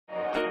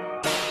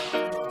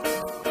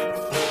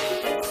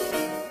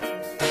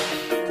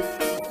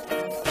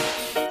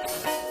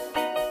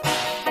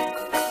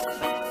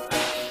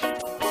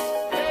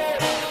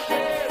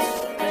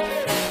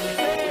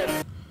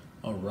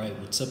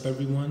What's up,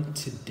 everyone?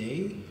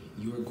 Today,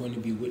 you are going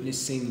to be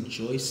witnessing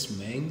Joyce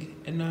Meng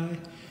and I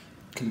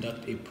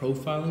conduct a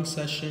profiling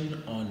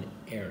session on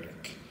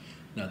Eric.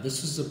 Now,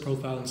 this was a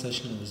profiling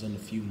session that was done a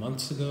few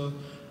months ago,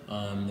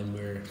 and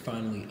we're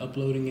finally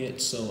uploading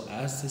it. So,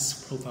 as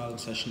this profiling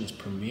session is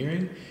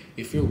premiering,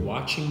 if you're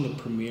watching the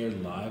premiere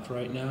live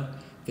right now,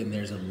 then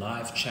there's a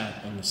live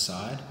chat on the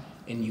side,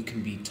 and you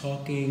can be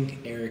talking.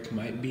 Eric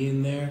might be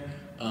in there.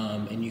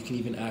 And you can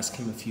even ask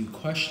him a few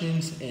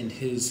questions, and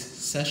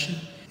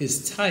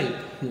his type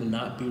will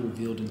not be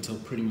revealed until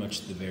pretty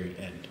much the very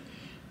end.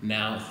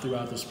 Now,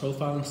 throughout this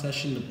profiling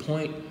session, the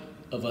point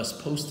of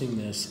us posting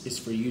this is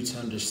for you to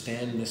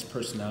understand this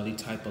personality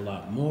type a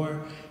lot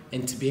more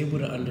and to be able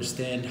to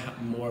understand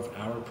more of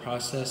our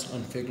process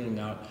on figuring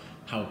out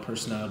how a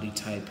personality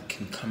type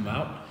can come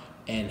out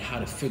and how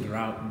to figure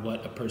out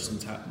what a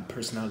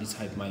personality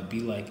type might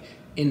be like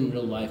in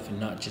real life and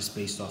not just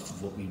based off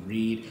of what we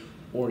read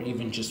or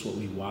even just what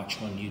we watch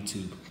on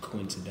YouTube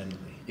coincidentally.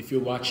 If you're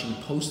watching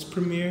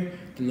post-premiere,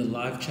 then the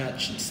live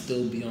chat should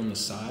still be on the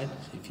side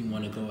if you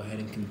want to go ahead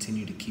and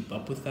continue to keep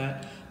up with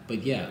that.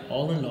 But yeah,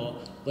 all in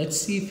all, let's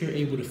see if you're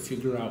able to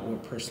figure out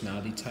what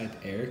personality type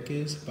Eric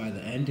is by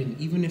the end. And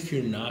even if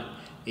you're not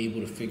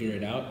able to figure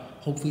it out,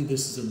 hopefully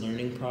this is a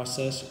learning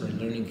process or a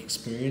learning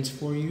experience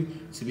for you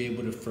to be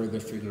able to further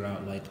figure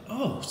out like,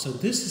 oh, so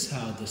this is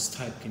how this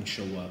type can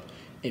show up,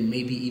 and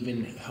maybe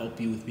even help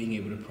you with being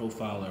able to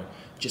profile or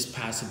just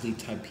passively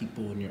type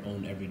people in your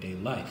own everyday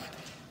life.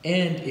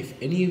 And if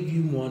any of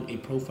you want a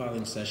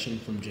profiling session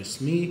from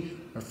just me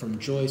or from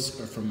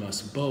Joyce or from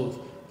us both,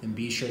 then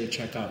be sure to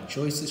check out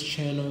Joyce's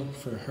channel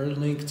for her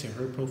link to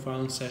her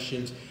profiling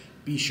sessions.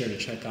 Be sure to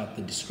check out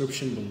the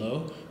description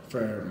below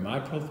for my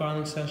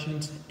profiling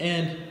sessions,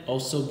 and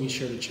also be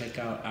sure to check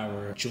out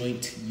our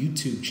joint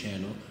YouTube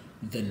channel,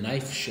 The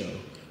Knife Show,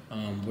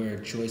 where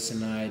Joyce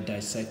and I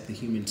dissect the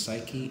human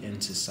psyche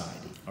and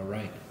society. All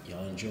right,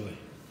 y'all enjoy.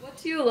 What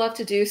do you love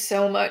to do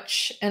so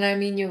much? And I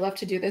mean, you love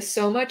to do this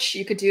so much,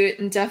 you could do it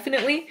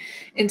indefinitely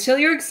until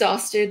you're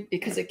exhausted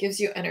because it gives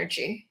you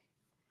energy.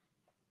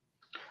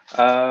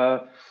 Uh,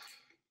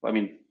 I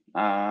mean,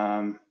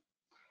 I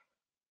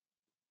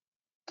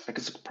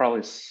guess I could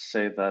probably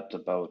say that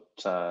about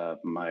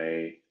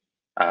my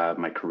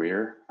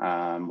career,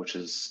 which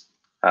is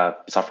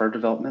software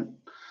development.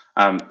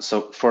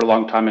 So for a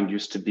long time, it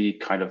used to be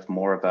kind of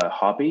more of a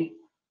hobby,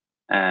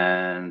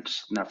 and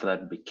after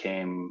that, it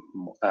became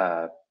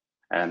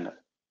and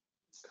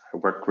I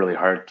worked really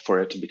hard for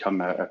it to become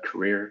a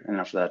career, and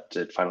after that,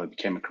 it finally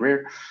became a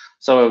career.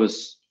 So it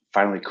was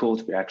finally cool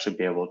to actually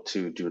be able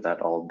to do that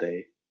all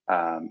day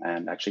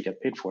and actually get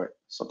paid for it.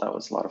 So that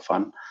was a lot of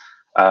fun.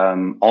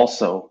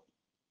 Also,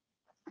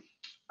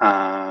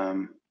 yeah,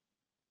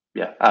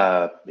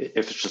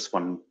 if it's just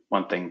one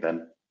thing,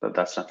 then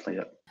that's definitely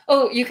it.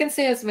 Oh, you can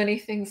say as many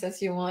things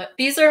as you want.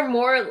 These are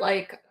more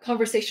like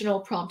conversational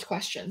prompt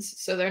questions.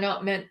 So they're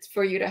not meant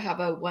for you to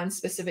have a one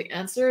specific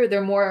answer. They're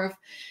more of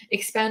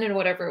expand in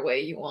whatever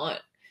way you want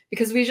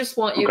because we just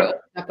want you to Okay.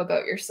 open up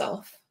about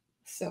yourself.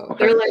 So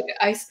Okay. they're like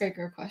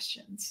icebreaker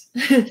questions.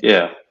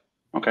 Yeah.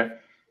 Okay.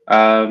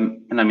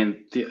 And I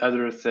mean, the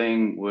other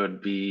thing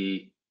would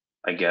be,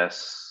 I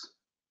guess,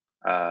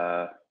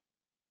 uh,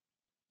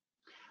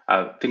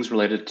 things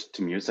related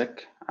to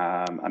music.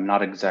 I'm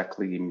not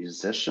exactly a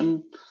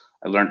musician.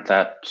 I learned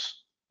that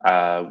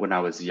when I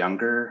was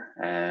younger,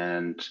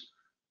 and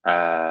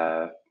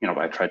I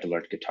tried to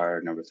learn guitar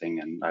and everything,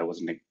 and I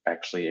wasn't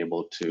actually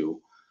able to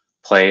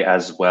play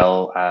as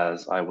well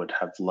as I would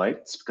have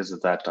liked. Because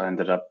of that, I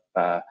ended up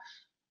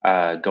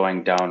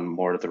going down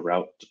more the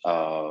route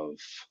of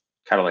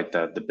kind of like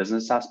the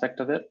business aspect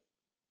of it.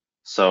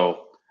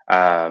 So,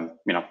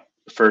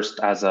 first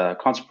as a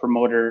concert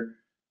promoter,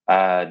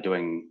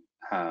 doing,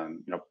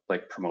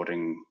 like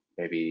promoting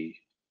maybe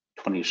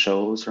 20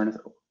 shows or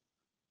anything,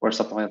 or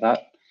something like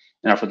that.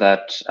 And after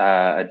that,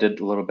 I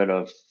did a little bit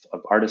of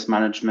artist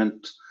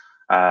management,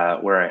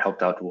 where I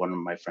helped out one of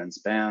my friend's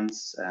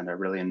bands, and I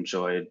really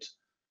enjoyed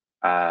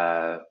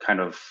kind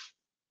of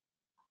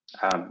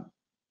um,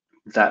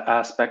 that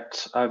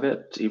aspect of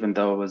it, even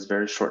though it was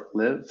very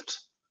short-lived.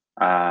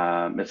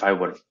 If I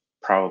would have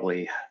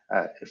probably,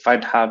 if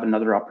I'd have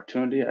another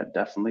opportunity, I'd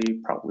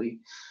definitely probably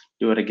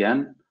do it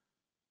again.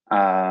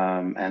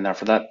 And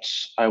after that,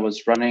 I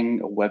was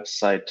running a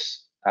website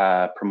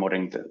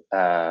promoting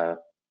the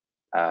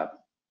uh,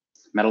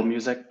 metal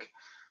music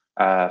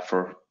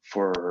for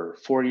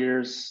 4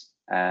 years,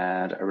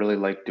 and I really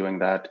liked doing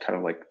that. Kind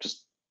of like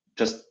just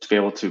to be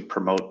able to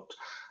promote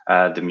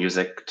the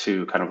music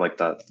to kind of like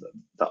the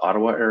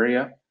Ottawa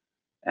area,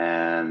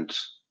 and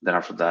then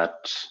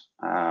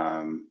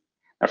um,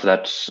 after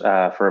that,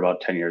 for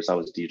about 10 years, I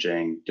was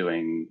DJing,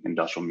 doing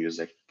industrial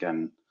music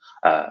and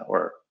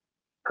or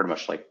pretty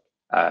much like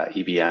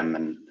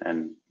EBM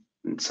and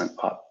synth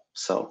pop.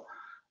 So,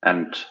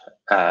 and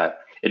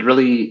it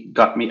really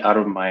got me out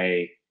of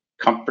my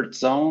comfort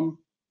zone,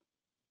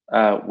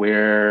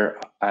 where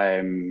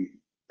I'm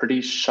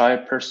pretty shy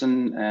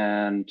person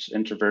and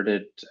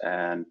introverted,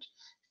 and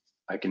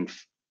I can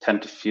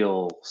tend to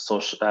feel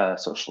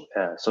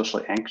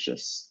socially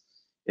anxious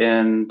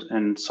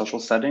in social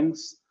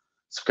settings.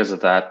 So because of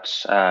that,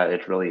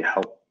 it really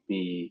helped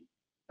me.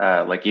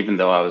 Like even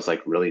though I was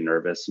like really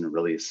nervous and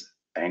really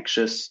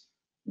anxious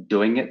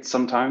doing it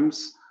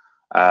sometimes,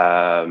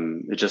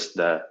 it just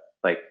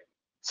like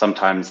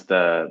sometimes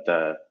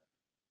the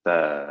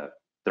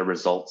the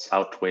results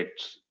outweighed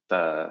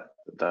the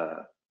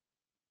the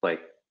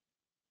like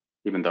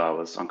even though I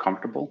was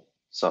uncomfortable.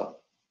 So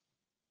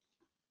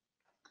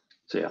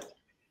yeah.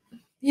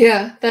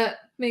 Yeah, that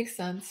makes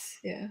sense.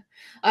 Yeah.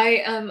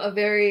 I am a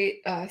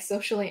very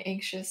socially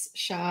anxious,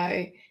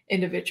 shy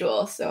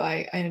individual, so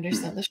I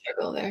understand the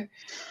struggle there.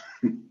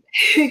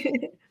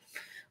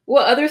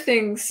 What other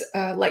things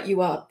light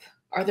you up?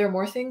 Are there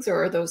more things,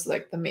 or are those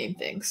like the main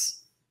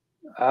things?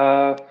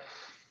 Uh,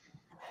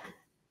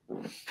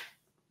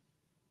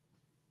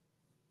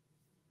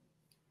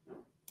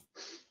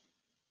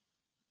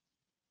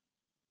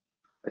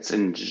 it's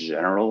in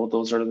general,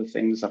 those are the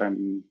things that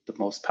I'm the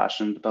most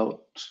passionate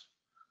about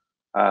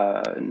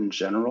in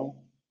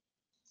general.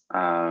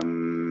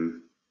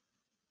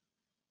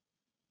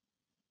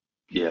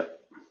 Yeah.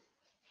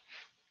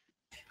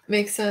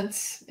 Makes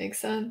sense. Makes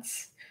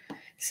sense.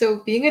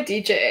 So being a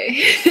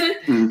DJ,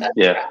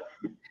 Yeah.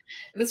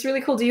 that's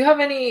really cool. Do you have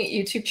any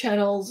YouTube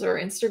channels or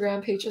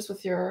Instagram pages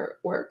with your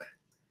work?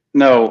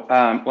 No,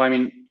 well, I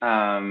mean,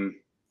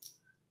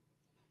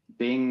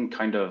 being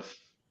kind of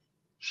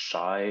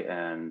shy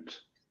and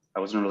I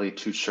wasn't really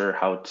too sure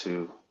how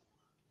to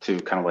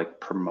kind of like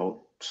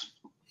promote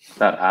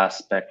that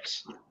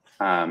aspect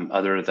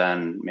other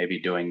than maybe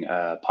doing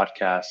a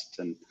podcast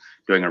and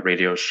doing a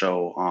radio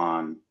show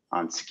on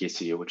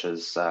CKCU, which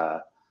is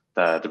the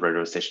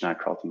radio station at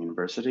Carleton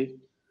University,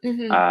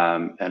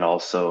 Mm-hmm. and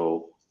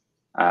also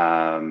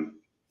I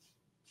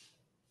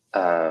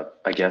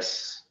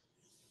guess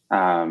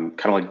kind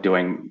of like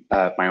doing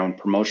my own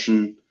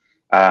promotion.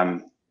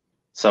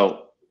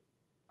 So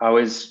I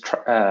always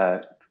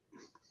I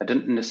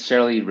didn't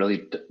necessarily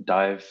really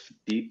dive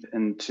deep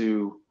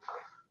into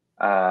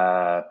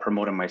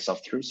promoting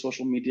myself through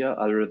social media,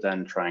 other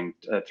than trying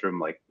through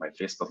like my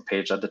Facebook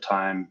page at the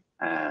time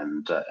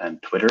and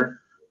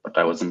Twitter, but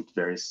I wasn't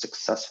very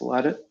successful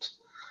at it.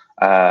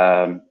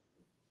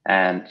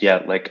 And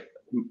yeah, like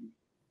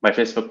my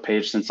Facebook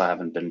page, since I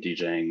haven't been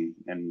DJing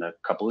in a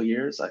couple of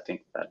years, I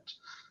think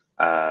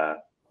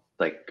that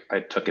like I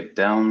took it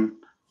down,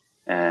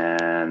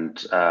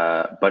 and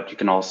but you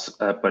can also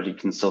but you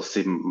can still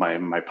see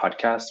my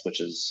podcast,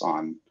 which is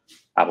on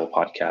Apple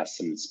Podcasts,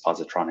 and it's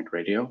Positronic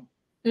Radio.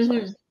 So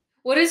Mm-hmm.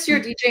 What is your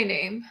DJ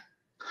name?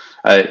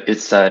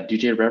 it's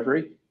DJ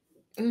Reverie.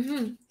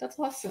 Mm-hmm. That's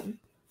awesome.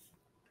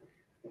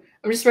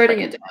 I'm just I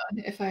writing it can,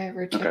 down if I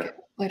ever check okay. it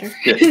later.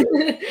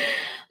 Yeah.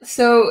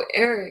 So,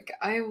 Eric,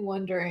 I'm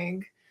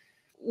wondering,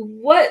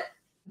 what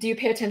do you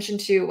pay attention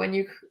to when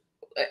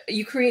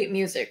you create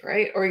music,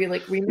 right? Or you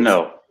like remix?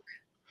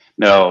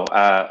 No,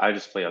 I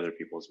just play other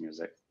people's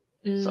music.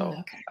 So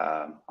Okay.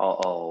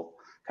 I'll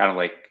kind of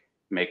like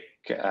make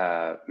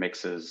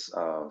mixes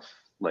of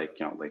like,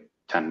 you know, like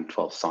 10,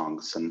 12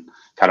 songs and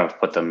kind of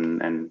put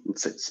them in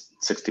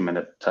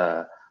 60-minute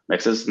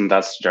mixes. And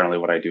that's generally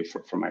what I do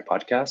for my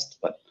podcast.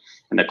 But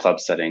in a club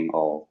setting,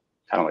 I'll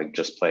kind of like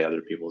just play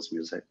other people's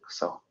music.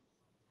 So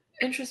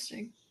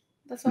Interesting.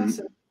 That's mhm.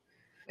 awesome.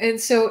 And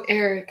so,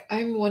 Eric,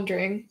 I'm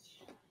wondering,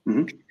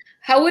 Mhm.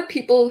 how would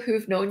people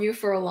who've known you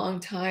for a long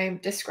time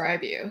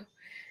describe you,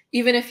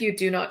 even if you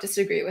do not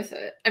disagree with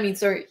it? I mean,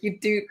 sorry, you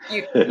do.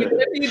 You even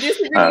if you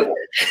disagree uh, with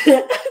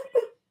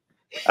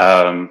it.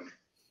 um,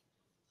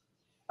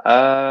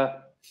 uh,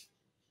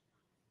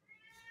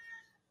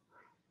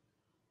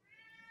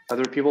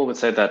 Other people would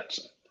say that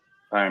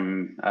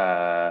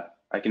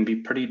I can be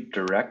pretty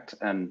direct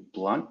and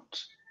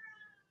blunt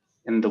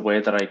in the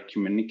way that I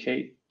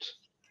communicate,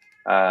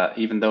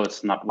 even though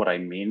it's not what I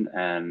mean,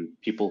 and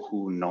people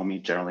who know me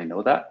generally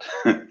know that.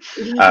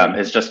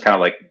 It's just kind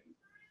of like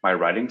my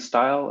writing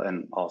style,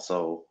 and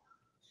also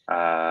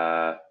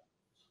uh,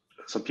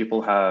 some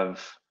people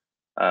have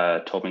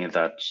told me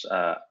that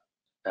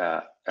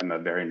I'm a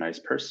very nice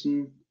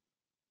person,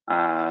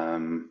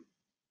 and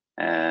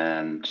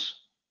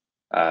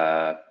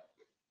uh,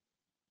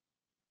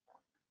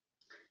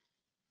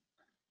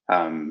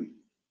 um,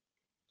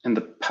 in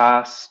the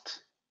past,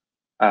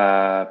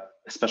 uh,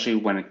 especially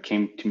when it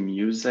came to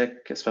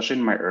music, especially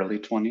in my early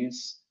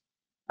 20s,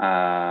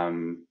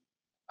 um,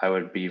 I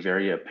would be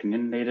very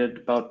opinionated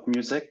about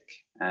music.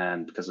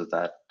 And because of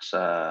that,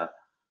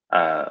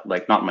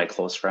 like not my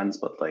close friends,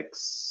 but like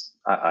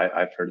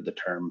I've heard the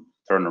term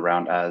thrown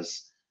around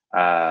as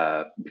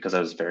because I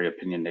was very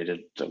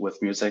opinionated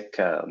with music,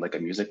 like a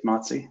music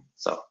Nazi.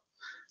 So,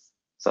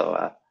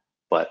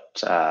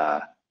 but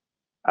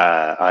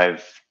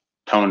I've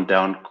toned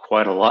down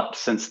quite a lot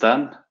since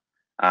then,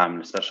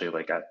 especially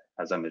like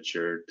as I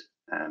matured,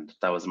 and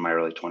that was in my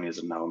early 20s,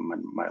 and now I'm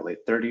in my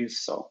late 30s.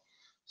 So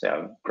yeah,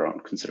 I've grown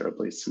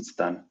considerably since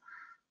then.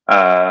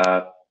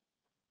 Uh,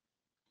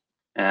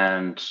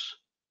 and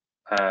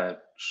uh,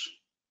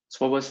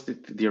 so what was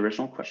the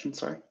original question?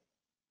 Sorry.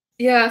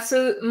 Yeah,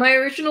 so my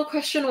original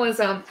question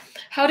was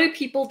how do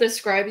people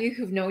describe you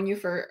who've known you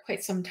for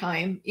quite some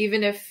time,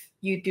 even if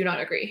you do not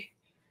agree?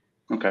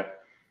 Okay.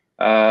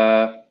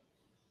 Uh,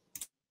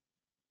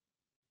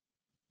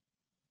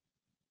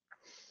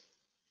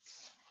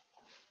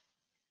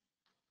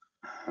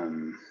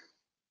 um,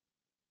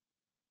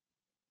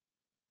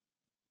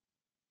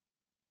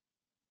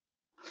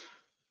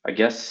 I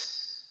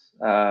guess,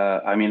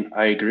 I mean,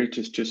 I agree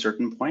to a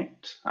certain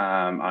point.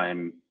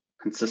 I'm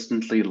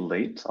consistently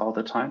late all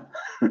the time.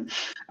 Hmm.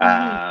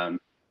 um,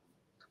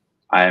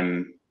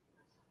 I'm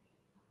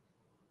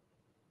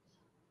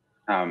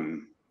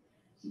um,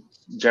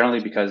 generally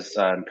because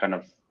I'm kind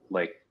of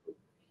like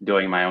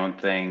doing my own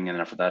thing, and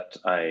after that,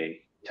 I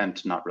tend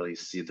to not really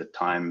see the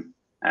time.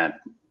 And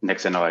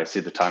next thing I know, I see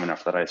the time, and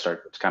after that, I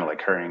start kind of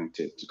like hurrying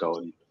to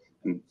go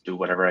and do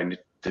whatever I need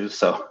to do.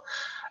 So,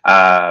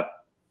 uh,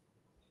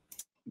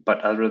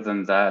 but other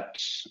than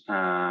that,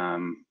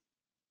 um,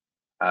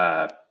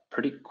 uh,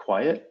 pretty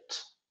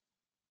quiet.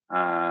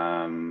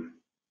 Um,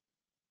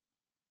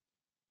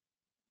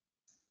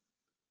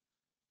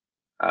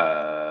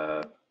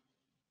 uh,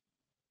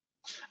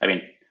 I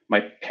mean,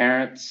 my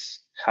parents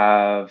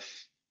have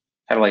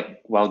kind of like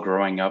while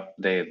growing up,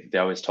 they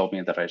always told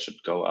me that I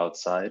should go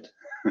outside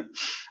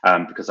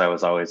because I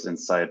was always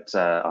inside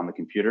on the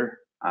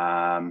computer.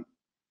 And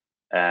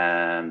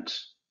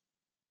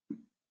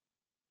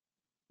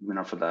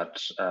for that,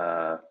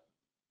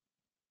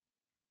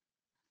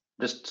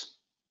 just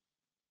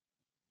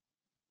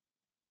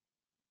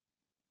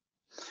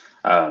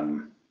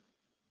um,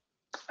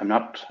 I'm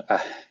not.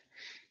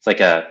 It's like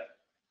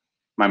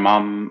my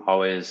mom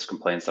always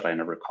complains that I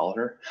never call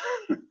her.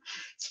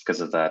 It's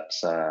because of that.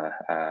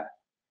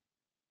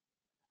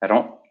 I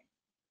don't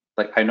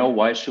like. I know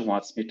why she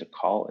wants me to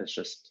call. It's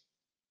just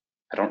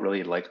I don't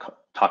really like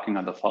talking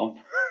on the phone.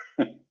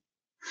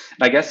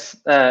 I guess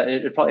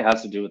it probably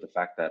has to do with the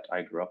fact that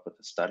I grew up with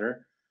a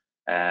stutter,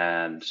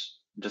 and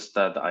just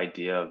the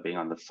idea of being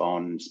on the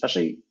phone,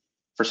 especially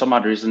for some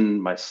odd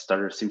reason, my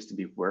stutter seems to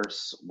be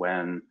worse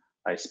when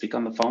I speak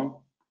on the phone.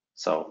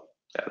 So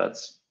yeah,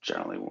 that's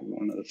generally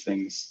one of the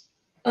things.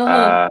 Uh-huh.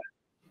 Uh,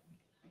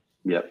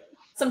 yep.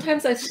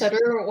 Sometimes I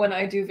stutter when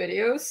I do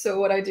videos, so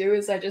what I do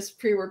is I just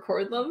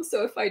pre-record them,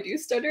 so if I do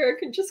stutter, I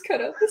can just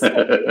cut out the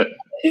stutter.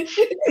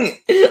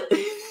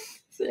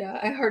 So yeah,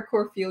 I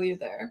hardcore feel you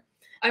there.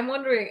 I'm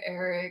wondering,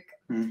 Eric,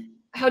 Hmm.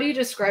 how do you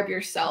describe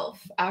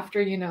yourself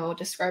after,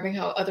 describing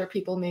how other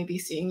people may be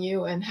seeing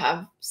you and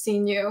have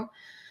seen you?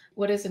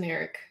 What is an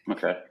Eric?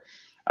 Okay.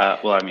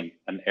 Well, I mean,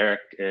 an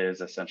Eric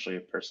is essentially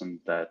a person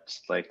that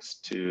likes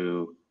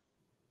to.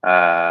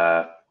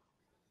 Uh,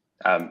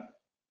 um,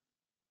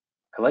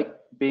 I like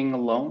being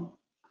alone.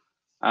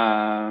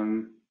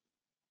 Um,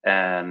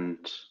 and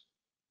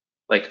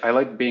like I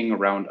like being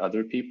around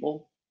other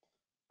people,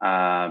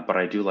 but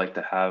I do like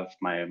to have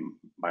my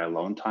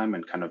alone time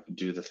and kind of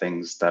do the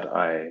things that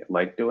I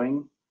like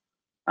doing.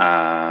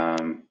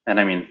 And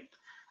I mean,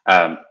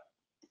 um,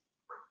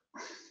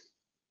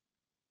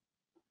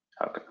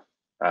 okay,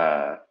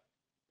 uh,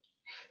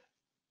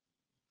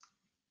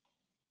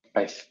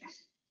 I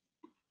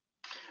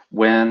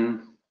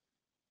when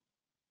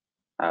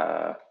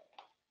uh,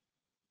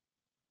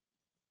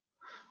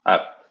 uh,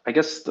 I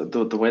guess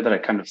the way that I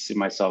kind of see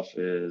myself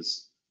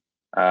is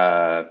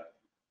uh,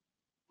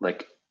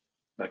 like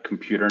a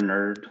computer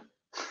nerd.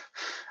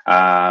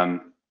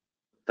 Um,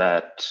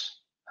 that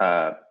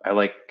I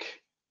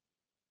like.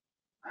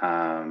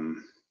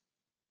 Um,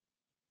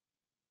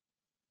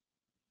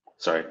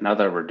 Sorry, now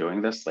that we're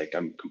doing this, like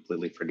I'm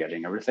completely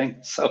forgetting everything.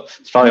 So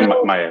it's probably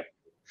No, my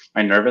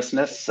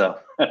nervousness. So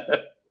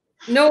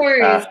no uh,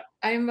 worries.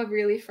 I'm a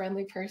really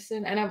friendly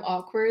person and I'm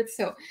awkward.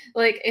 So,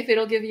 like, if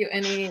it'll give you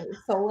any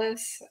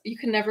solace, you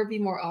can never be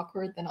more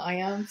awkward than I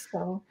am.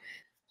 So,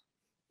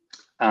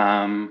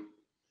 um,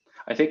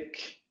 I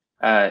think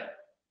uh,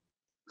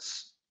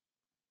 it's,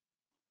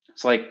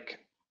 it's like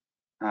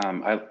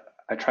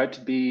I try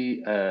to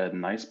be a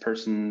nice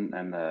person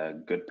and a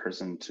good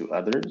person to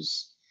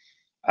others,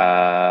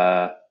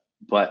 uh,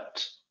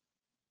 but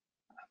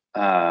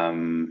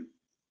um,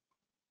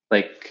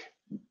 like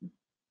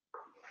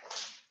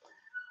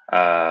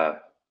uh,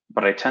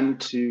 but I tend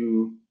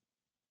to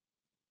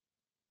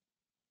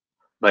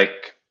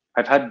like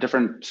I've had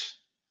different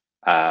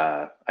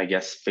I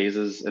guess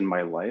phases in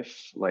my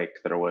life. Like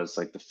there was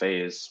like the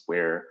phase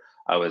where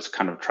I was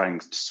kind of trying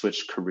to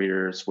switch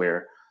careers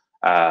where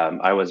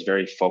I was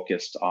very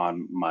focused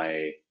on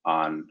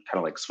kind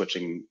of like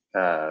switching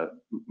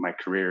my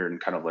career and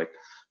kind of like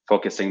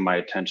focusing my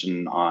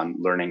attention on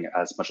learning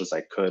as much as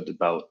I could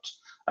about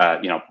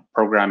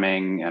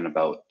programming and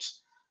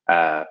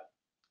uh,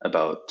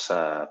 about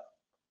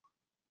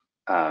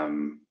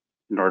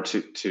in order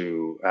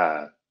to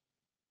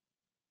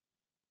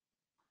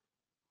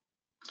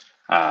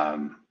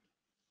um,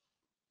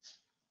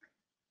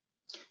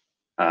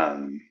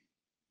 um,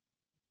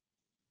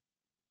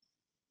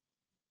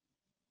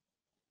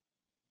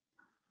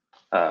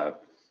 uh,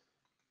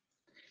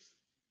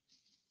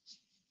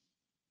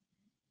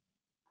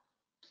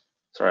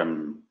 sorry,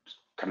 I'm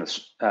kind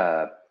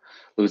of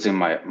losing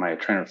my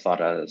train of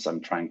thought as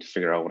I'm trying to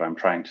figure out what I'm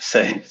trying to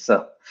say.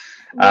 So,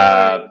 No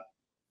worries.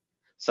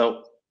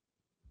 so,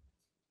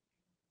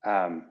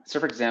 so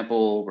for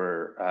example,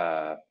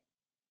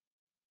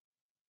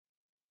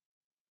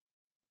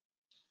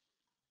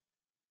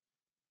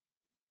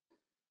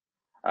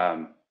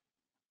 um,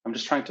 I'm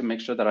just trying to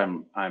make sure that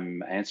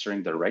I'm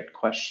answering the right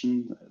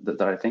question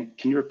that I think.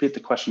 Can you repeat the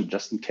question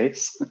just in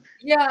case?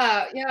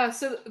 Yeah, yeah.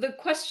 So the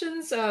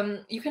questions,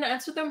 you can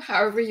answer them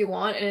however you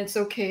want, and it's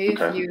okay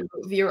if Okay. you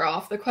veer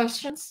off the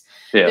questions.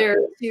 Yeah.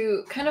 They're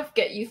to kind of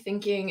get you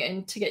thinking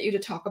and to get you to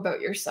talk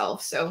about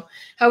yourself. So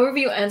however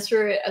you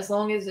answer it, as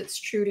long as it's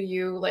true to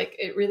you, like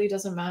it really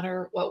doesn't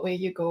matter what way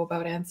you go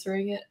about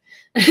answering it.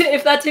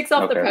 If that takes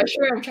off the Okay.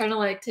 pressure, I'm trying to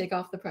like take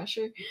off the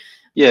pressure.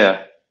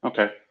 Yeah.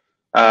 Okay.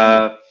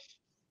 Mhm.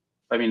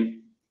 I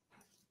mean,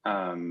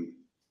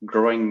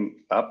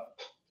 growing up.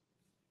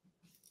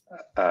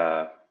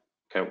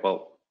 Okay.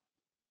 Well,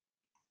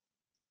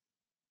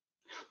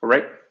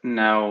 right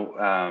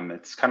now,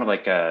 it's kind of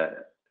like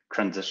a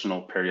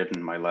transitional period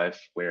in my life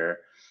where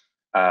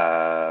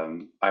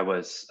I'm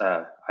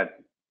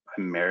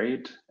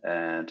married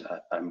and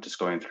I'm just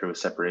going through a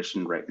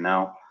separation right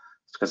now.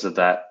 Because of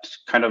that,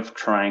 kind of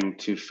trying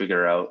to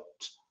figure out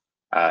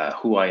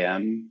who I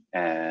am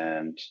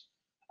and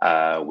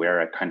where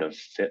I kind of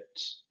fit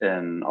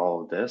in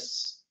all of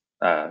this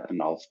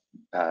and all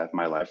of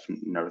my life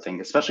and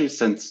everything. Especially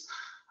since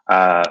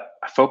I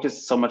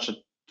focused so much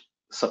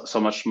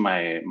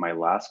my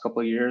last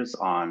couple of years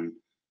on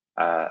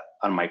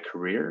my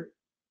career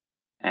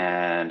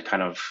and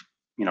kind of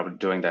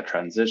doing that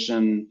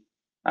transition,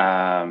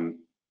 um,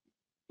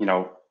 you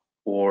know,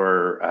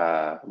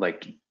 or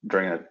like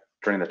during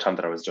the time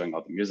that I was doing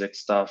all the music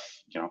stuff,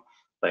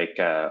 like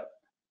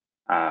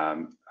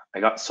I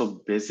got so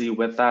busy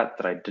with that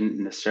I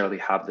didn't necessarily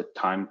have the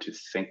time to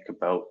think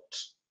about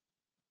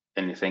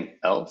anything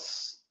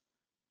else.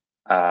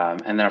 And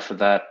then after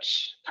that,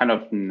 kind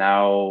of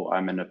now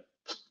I'm in a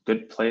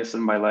good place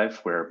in my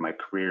life where my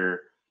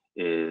career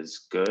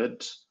is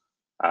good.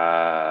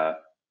 Uh,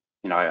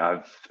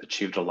 I've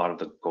achieved a lot of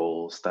the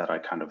goals that I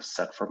kind of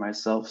set for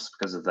myself. So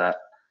because of that,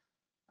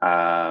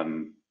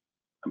 I'm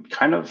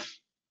kind of,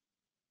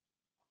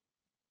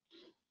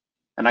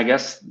 and I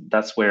guess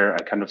that's where I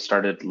kind of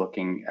started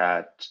looking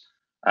at,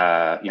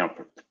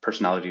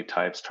 personality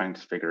types, trying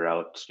to figure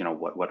out,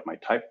 what my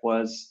type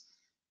was,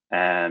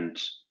 and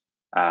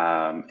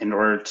in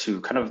order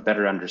to kind of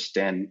better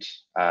understand,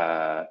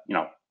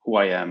 who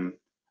I am,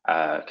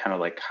 kind of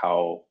like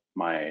how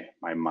my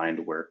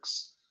mind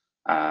works,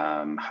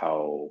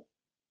 how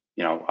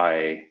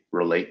I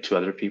relate to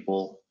other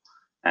people,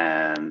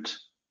 and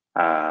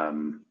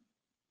um,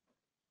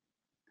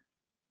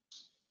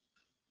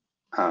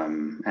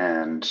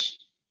 and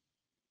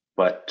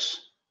but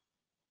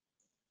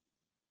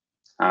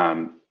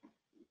um,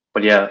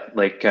 but yeah,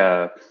 like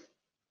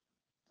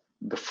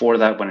before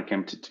that, when it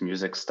came to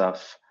music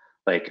stuff,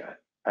 like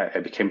I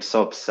became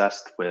so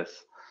obsessed with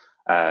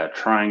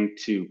trying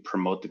to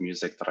promote the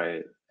music that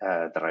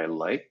I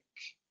like,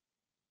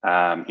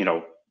 you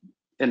know,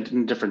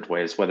 in different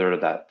ways, whether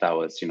that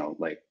was,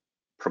 like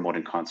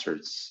promoting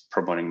concerts,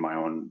 promoting my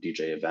own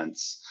DJ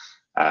events,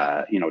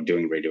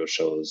 doing radio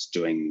shows,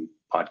 doing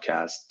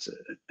podcasts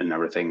and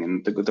everything.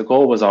 And the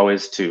goal was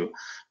always to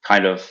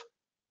kind of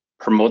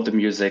promote the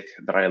music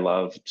that I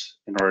loved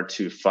in order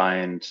to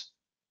find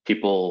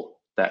people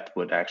that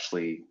would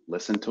actually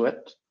listen to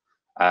it.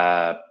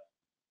 Uh,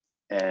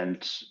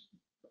 and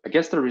I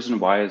guess the reason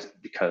why is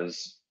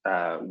because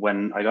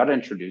when I got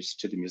introduced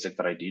to the music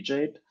that I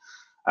DJ'd,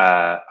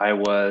 I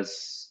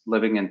was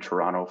living in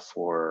Toronto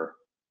for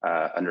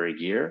under a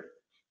year,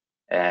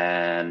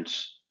 and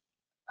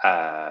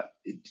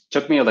it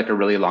took me like a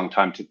really long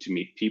time to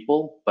meet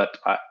people. But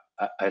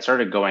I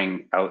started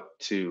going out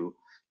to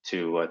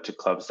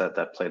clubs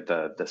that played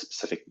the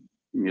specific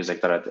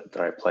music that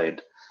I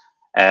played,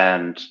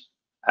 and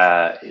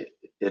uh, it,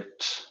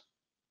 it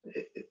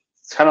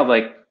it's kind of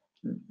like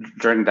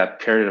during that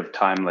period of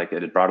time, like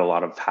it brought a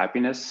lot of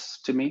happiness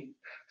to me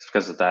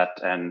because of that,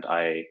 and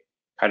I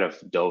kind of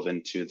dove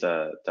into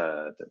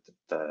the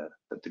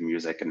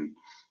music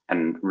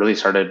and really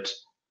started,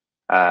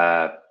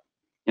 uh,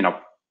 you know,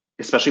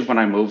 especially when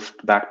I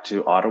moved back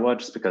to Ottawa,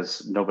 just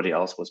because nobody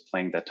else was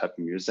playing that type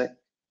of music,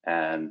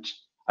 and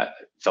I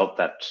felt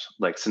that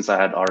like since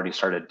I had already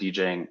started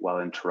DJing while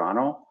in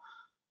Toronto,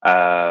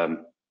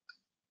 um,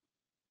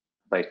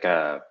 like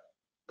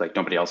like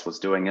nobody else was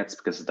doing it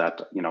because of that,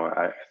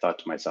 I thought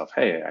to myself,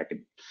 hey, I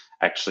could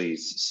actually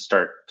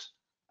start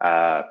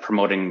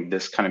promoting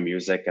this kind of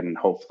music and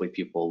hopefully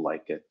people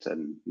like it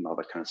and all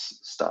that kind of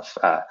stuff.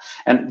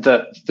 And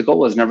the goal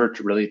was never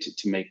to really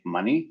to make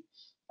money,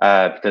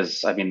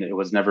 because I mean it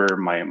was never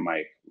my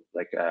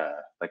like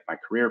my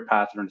career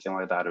path or anything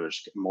like that. It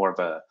was more of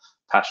a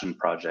passion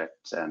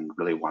project and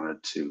really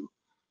wanted to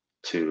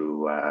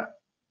uh,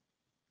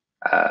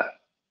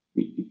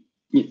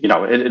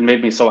 it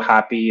made me so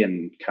happy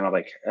and kind of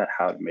like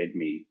how it made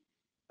me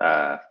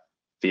uh,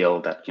 feel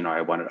that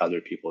I wanted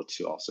other people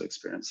to also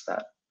experience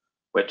that.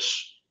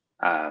 which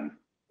and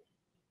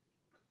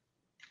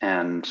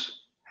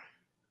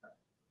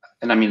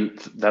I mean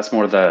that's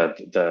more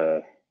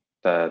the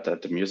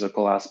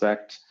musical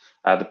aspect.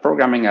 The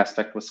programming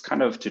aspect was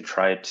kind of to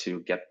try to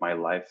get my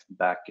life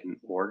back in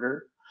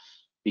order,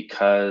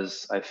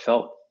 because I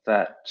felt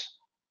that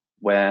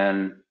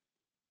when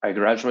I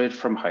graduated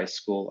from high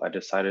school, I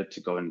decided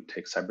to go and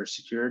take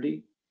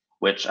cybersecurity,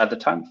 which at the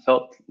time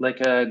felt like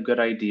a good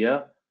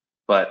idea,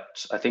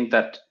 but I think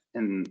that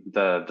in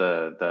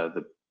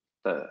the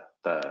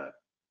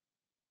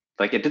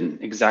like it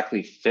didn't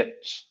exactly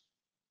fit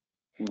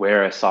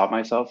where I saw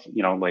myself.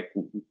 You know, like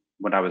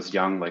when I was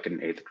young, like in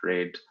 8th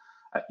grade,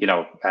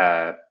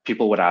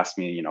 people would ask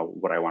me,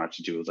 what I wanted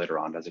to do later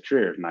on as a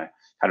career, and I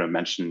kind of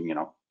mentioned,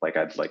 like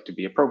I'd like to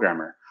be a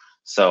programmer.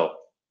 So,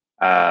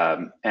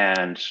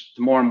 and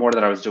the more and more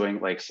that I was doing,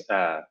 I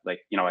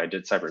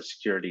did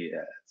cybersecurity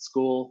at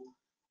school,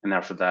 and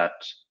after that,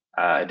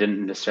 I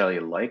didn't necessarily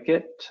like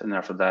it, and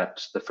after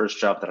that, the first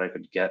job that I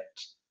could get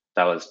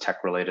that was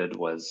tech related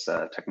was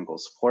technical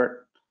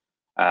support.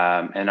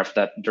 And after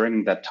that,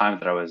 during that time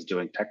that I was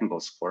doing technical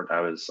support, I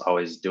was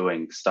always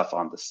doing stuff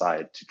on the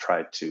side to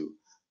try to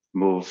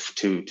move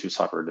to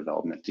software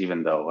development,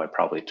 even though I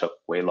probably took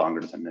way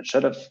longer than I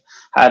should have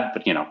had.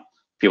 But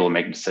people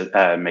make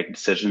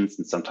decisions,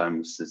 and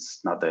sometimes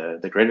it's not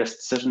the greatest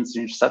decisions.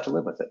 You just have to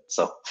live with it.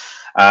 So,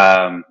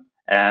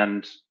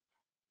 and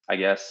I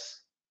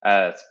guess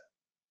it's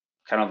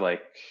kind of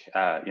like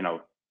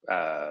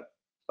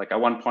like at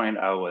one point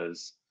I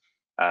was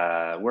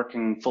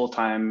working full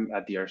time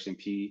at the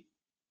RCMP,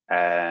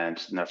 and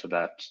after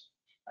that,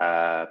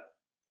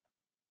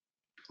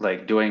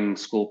 like doing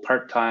school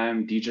part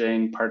time,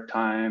 DJing part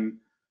time.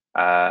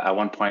 At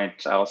one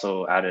point, I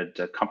also added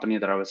a company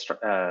that I was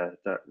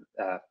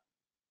that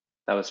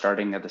was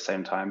starting at the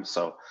same time.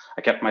 So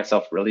I kept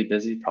myself really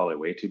busy, probably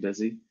way too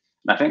busy.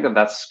 And I think that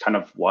that's kind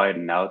of why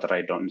now that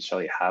I don't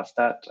necessarily have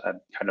that,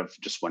 I'm kind of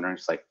just wondering,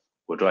 it's like,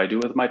 what do I do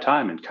with my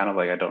time? And kind of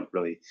like I haven't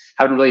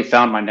really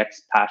found my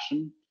next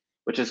passion,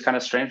 which is kind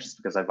of strange, just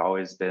because I've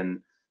always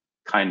been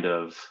kind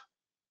of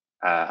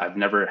I've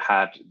never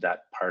had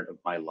that part of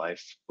my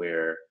life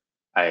where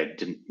I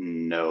didn't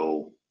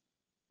know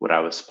what I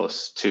was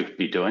supposed to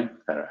be doing.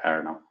 I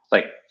don't know,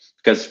 like,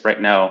 because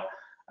right now,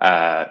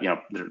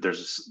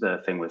 there's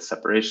the thing with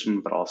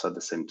separation, but also at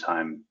the same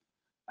time,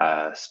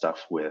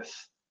 stuff with,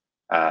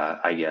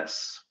 I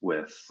guess,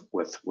 with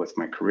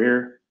my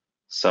career.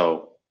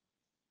 So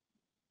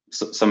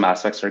some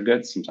aspects are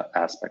good, some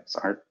aspects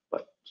aren't,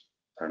 but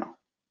I don't know.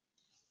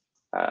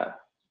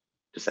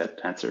 Does that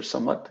answer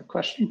somewhat the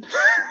question?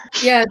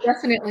 Yeah,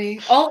 definitely.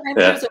 All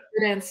answers are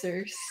good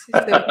answers.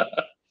 So,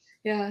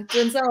 yeah,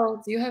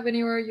 Denzel, do you have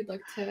anywhere you'd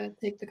like to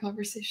take the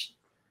conversation?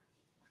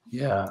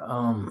 Yeah,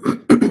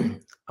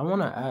 I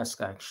want to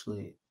ask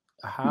actually,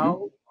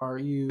 how are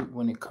you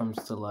when it comes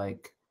to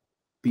like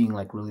being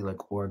like really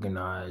like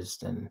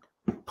organized and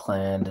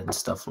planned and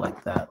stuff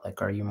like that?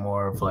 Like, are you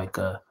more of like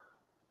a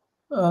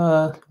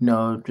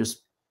no,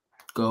 just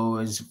go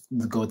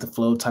with the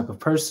flow type of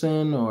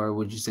person, or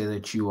would you say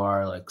that you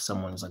are like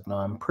someone who's like, no,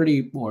 I'm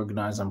pretty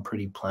organized, I'm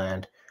pretty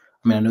planned?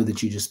 I mean, I know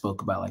that you just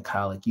spoke about like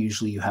how like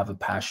usually you have a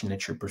passion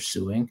that you're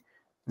pursuing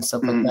and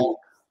stuff like that.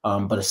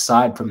 But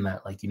aside from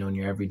that, like, in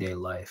your everyday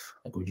life,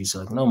 like, would you say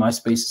like, no, my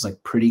space is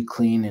like pretty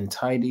clean and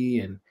tidy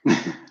and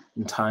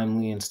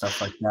timely and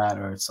stuff like that,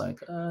 or it's like,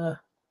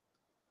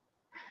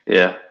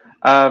 Yeah.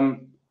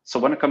 So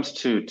when it comes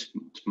to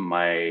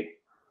my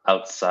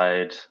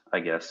outside, I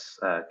guess,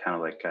 kind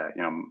of like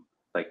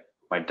like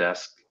my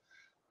desk,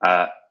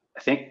 I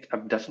think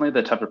I'm definitely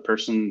the type of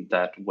person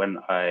that when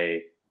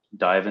I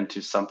dive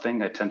into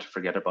something, I tend to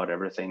forget about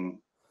everything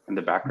in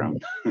the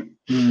background.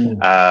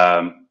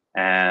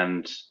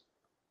 And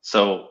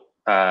so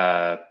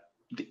the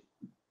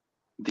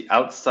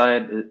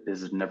outside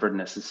is never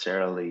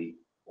necessarily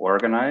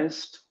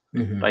organized.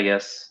 But I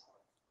guess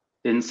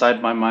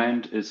inside my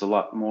mind is a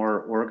lot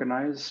more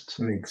organized.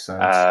 Makes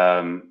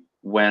sense.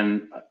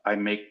 When I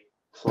make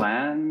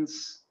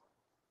plans,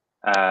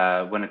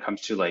 when it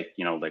comes to like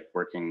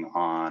working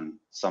on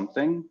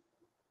something,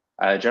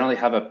 I generally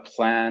have a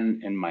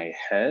plan in my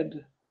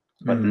head,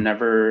 but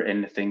never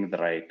anything that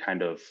I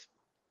kind of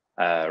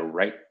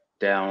write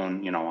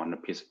down, on a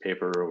piece of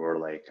paper, or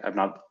like I'm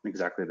not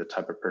exactly the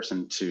type of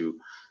person to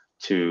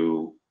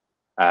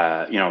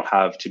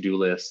have to-do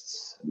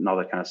lists and all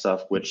that kind of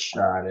stuff, which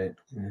Got it.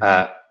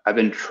 I've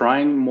been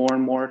trying more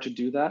and more to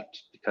do that,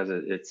 because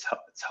it's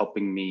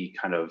helping me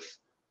kind of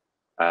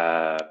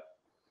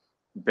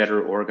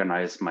better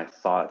organize my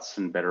thoughts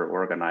and better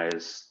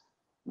organize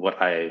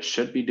what I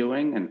should be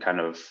doing, and kind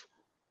of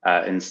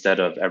instead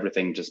of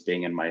everything just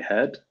being in my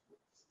head.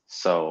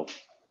 So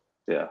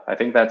yeah, I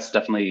think that's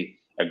definitely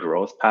a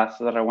growth path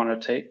that I want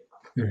to take,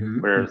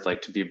 where it's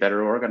like to be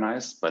better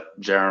organized, but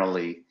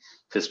generally,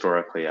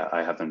 historically,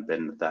 I haven't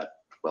been that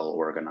well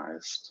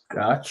organized.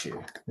 Got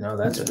you. No,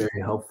 that's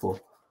very helpful.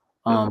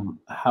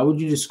 How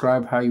would you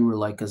describe how you were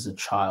like as a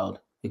child?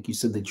 Like, you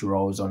said that you were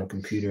always on a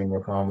computer and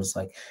your mom was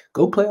like,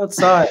 go play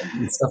outside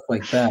and stuff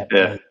like that.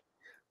 Yeah. Like,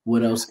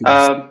 what else could you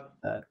say?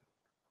 that?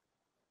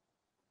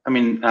 I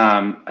mean,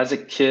 as a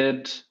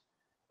kid,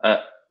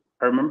 I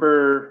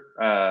remember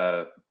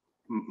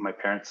my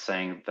parents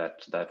saying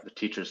that the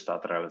teachers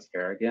thought that I was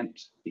arrogant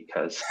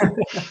because of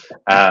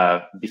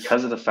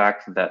the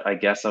fact that I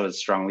guess I was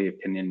strongly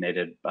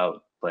opinionated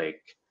about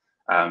like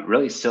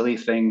really silly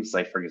things,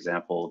 like for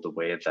example, the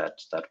way that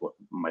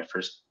my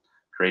first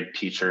grade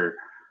teacher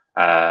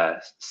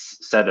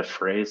said a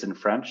phrase in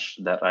French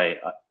that I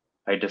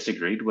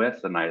disagreed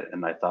with, and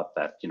I thought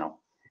that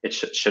it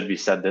should be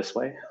said this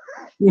way,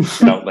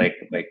 like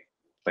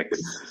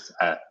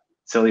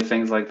silly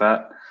things like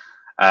that.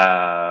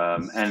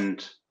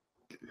 And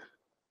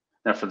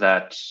after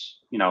that,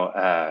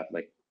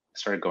 like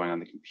started going on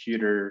the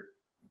computer,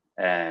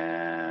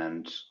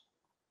 and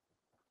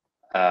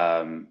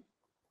I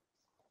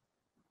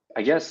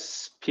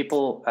guess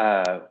people.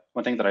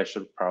 One thing that I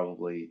should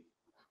probably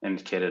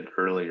indicated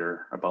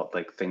earlier about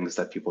like things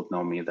that people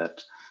know me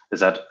that is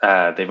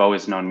that they've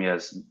always known me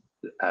as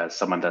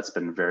someone that's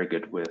been very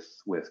good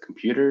with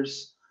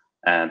computers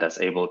and that's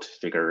able to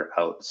figure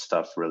out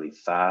stuff really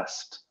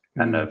fast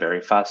and a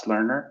very fast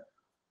learner.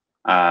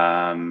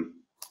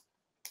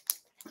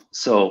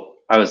 So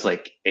I was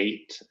like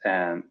 8,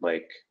 and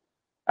like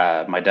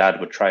my dad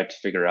would try to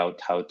figure out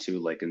how to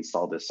like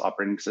install this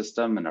operating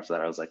system, and after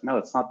that I was like, no,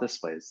 it's not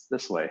this way, it's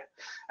this way.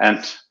 And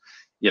At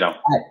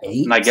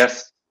 8? and I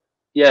guess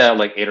yeah,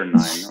 like 8 or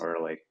 9, or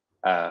like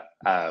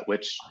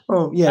which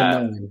Oh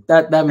yeah, no,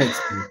 that makes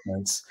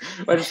sense.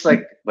 but just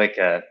like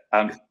I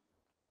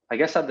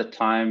guess at the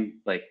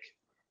time, like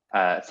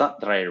it's not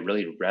that I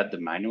really read the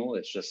manual,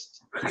 it's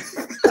just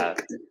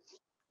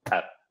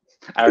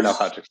I don't know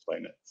how to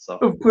explain it. So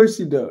of course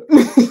you don't.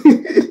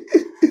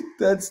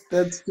 That's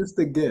just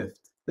a gift.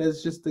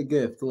 That's just a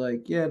gift.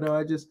 Like, yeah, no,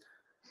 I just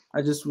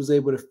was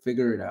able to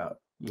figure it out,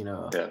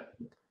 yeah.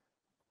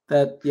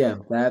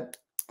 That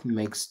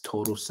makes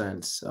total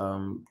sense.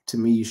 To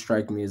me, you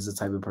strike me as the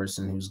type of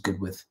person who's good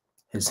with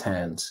his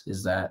hands.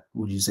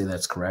 Would you say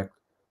that's correct?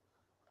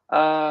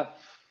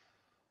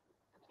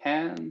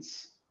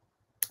 Hands.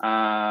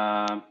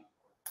 I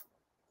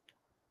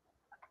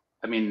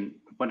mean,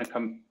 when it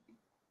comes,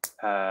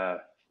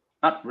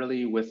 not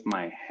really with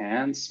my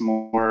hands,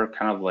 more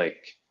kind of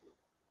like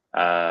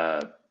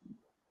I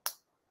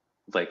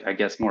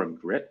guess more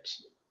grit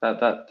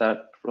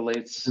that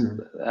relates.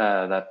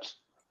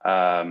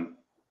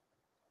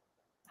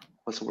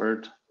 What's the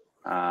word?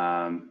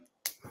 I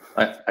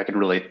can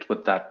relate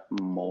with that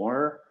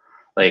more.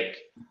 Like,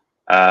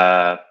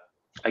 I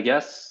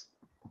guess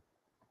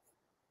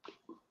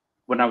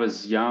when I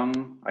was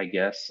young, I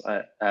guess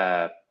like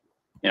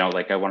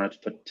I wanted to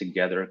put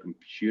together a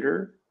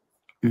computer,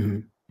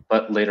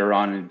 but later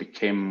on it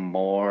became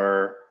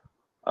more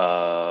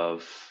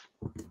of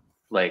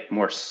like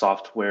more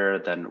software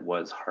than it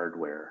was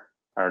hardware.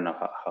 I don't know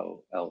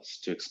how else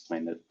to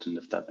explain it, and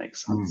if that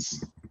makes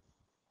sense.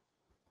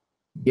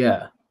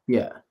 Yeah.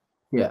 No,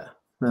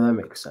 that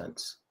makes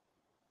sense.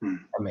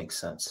 That makes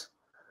sense.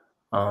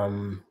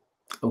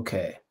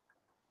 Okay.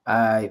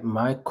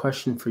 My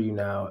question for you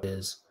now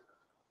is,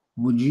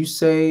 would you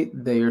say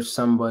that you're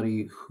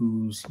somebody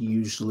who's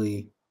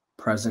usually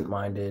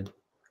present-minded,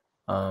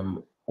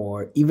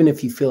 or even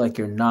if you feel like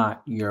you're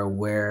not, you're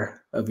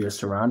aware of your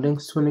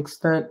surroundings to an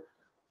extent?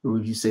 Or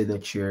would you say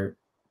that you're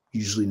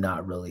usually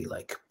not really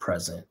like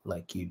present,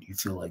 like you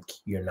feel like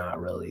you're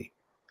not really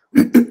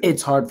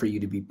it's hard for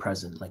you to be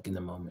present like in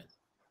the moment?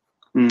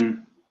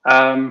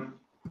 I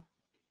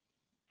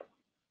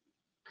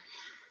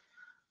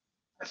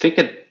think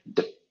it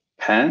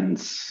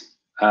depends.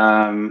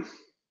 I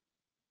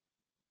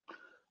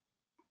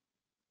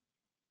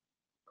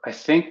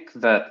think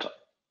that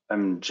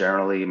I'm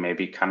generally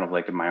maybe kind of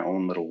like in my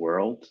own little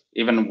world.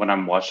 Even when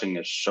I'm watching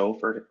a show,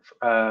 for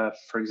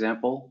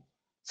example,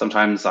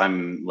 sometimes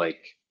I'm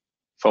like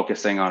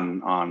focusing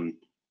on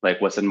like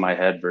what's in my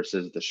head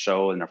versus the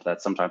show, and after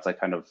that, sometimes I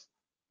kind of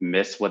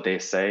miss what they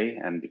say,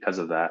 and because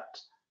of that,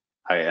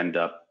 I end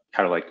up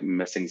kind of like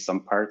missing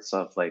some parts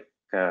of like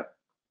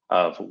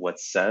of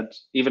what's said.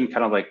 Even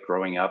kind of like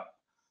growing up,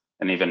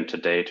 and even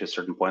today to a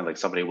certain point, like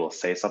somebody will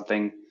say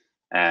something,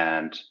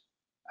 and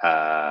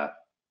I'll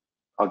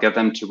get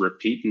them to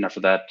repeat, and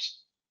after that,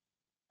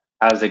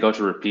 as they go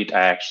to repeat,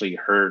 I actually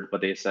heard what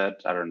they said.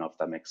 I don't know if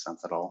that makes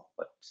sense at all,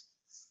 but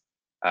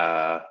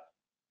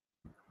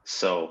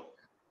so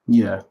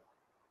yeah.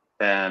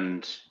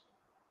 And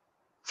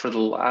for the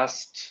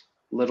last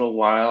little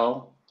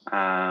while,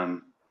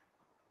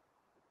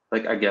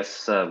 like I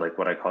guess like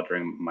what I call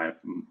during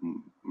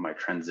my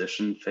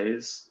transition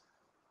phase,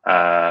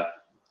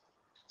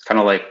 it's kind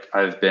of like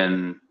I've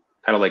been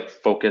kind of like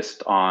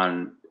focused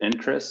on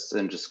interests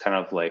and just kind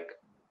of like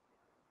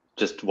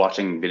just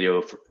watching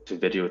video to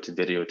video to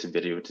video to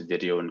video to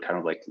video and kind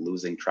of like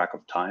losing track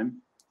of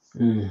time.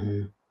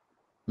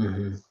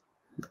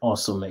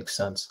 Also makes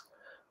sense.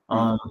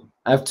 I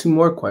have 2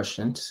 more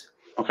questions.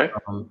 Okay.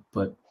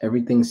 But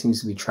everything seems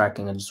to be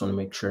tracking. I just want to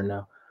make sure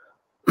now.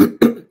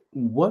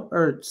 What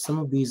are some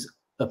of these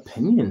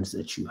opinions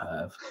that you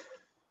have?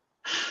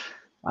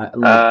 I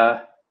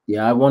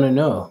want to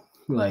know.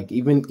 Like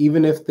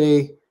even if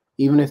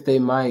they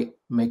might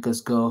make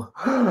us go,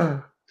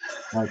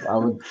 like I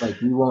would like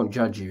we won't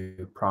judge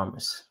you,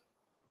 promise.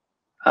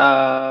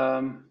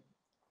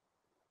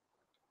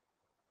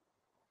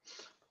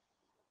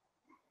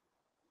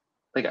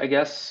 Like I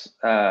guess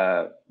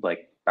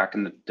like back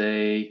in the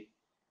day,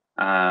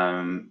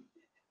 and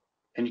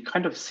you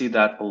kind of see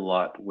that a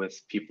lot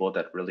with people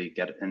that really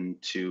get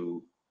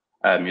into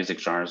music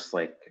genres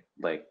like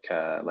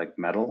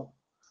metal,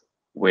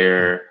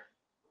 where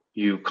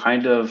you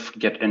kind of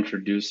get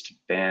introduced to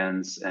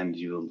bands and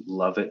you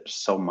love it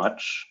so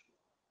much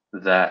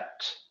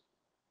that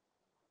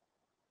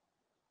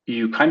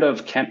you kind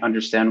of can't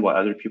understand why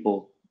other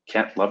people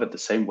can't love it the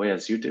same way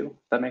as you do.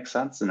 If that makes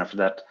sense. And after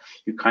that,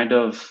 you kind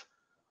of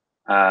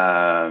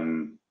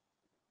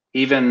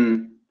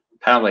even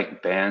kind of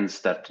like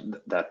bands that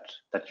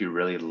you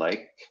really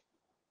like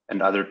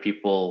and other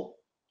people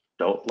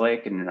don't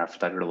like, and after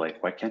that you're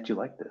like, why can't you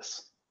like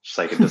this? Just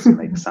like it doesn't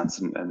make sense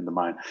in the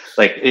mind.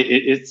 Like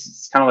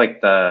it's kind of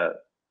like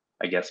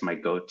I guess my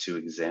go-to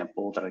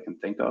example that I can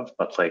think of.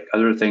 But like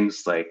other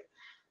things like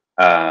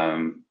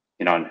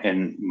you know,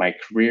 in my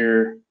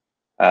career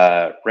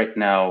right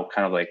now,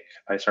 kind of like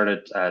I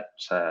started at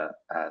the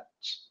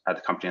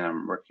company that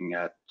I'm working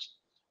at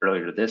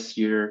earlier this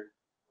year,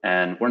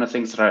 and one of the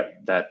things that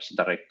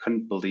I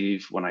couldn't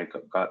believe when I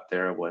got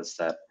there was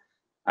that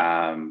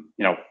you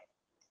know,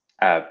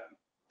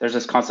 there's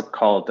this concept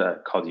called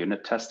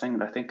unit testing,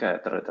 and I think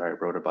that I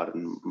wrote about it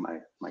in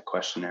my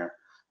questionnaire,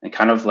 and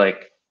kind of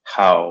like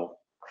how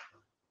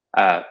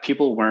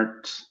people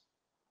weren't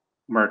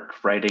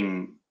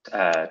writing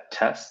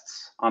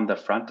tests on the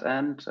front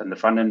end, and the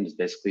front end is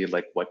basically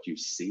like what you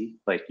see,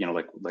 like you know,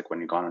 like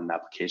when you go on an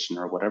application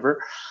or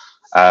whatever.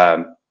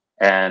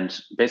 And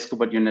basically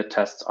what unit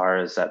tests are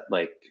is that,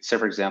 like, say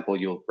for example,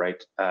 you'll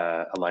write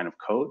a line of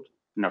code,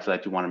 and after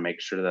that you want to make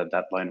sure that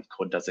that line of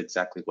code does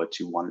exactly what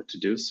you want it to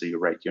do, so you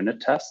write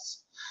unit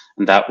tests,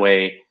 and that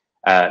way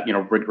you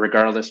know,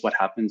 regardless what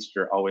happens,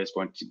 you're always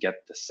going to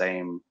get the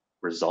same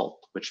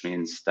result, which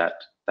means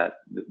that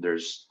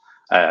there's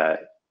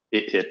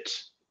it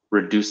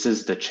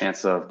reduces the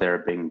chance of there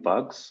being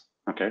bugs.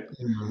 Okay.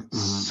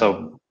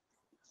 So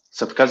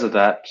because of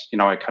that, you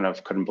know, I kind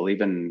of couldn't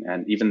believe in,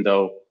 and even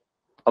though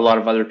a lot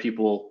of other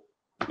people,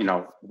 you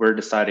know, were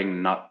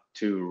deciding not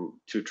to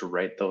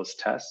write those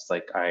tests,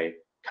 like I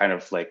kind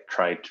of like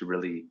tried to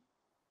really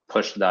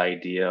push the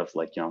idea of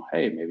like, you know,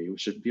 hey, maybe we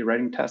should be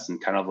writing tests, and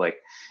kind of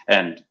like,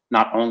 and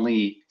not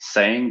only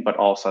saying, but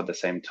also at the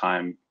same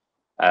time,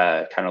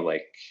 kind of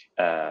like,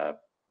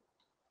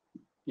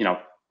 you know,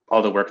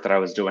 all the work that I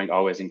was doing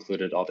always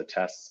included all the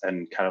tests,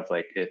 and kind of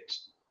like it,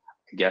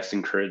 I guess,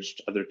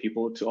 encouraged other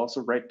people to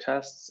also write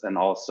tests. And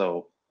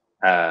also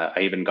I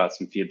even got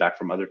some feedback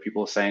from other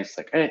people saying it's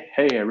like, hey,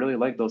 I really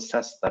like those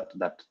tests that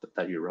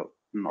you wrote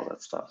and all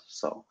that stuff.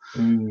 So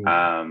and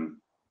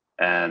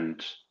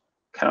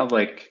kind of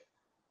like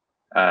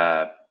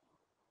I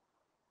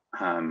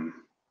don't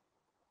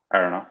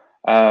know,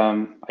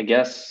 I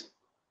guess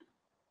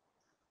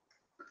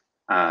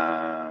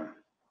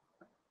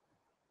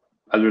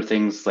other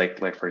things like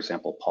for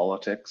example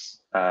politics,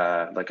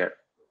 like I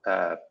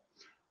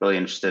really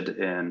interested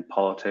in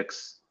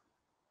politics,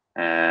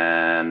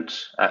 and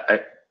I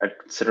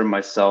consider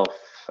myself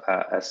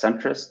a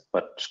centrist,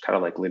 but kind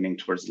of like leaning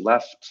towards the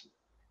left,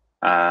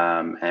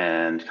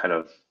 and kind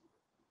of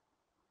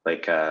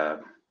like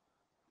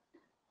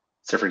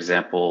so for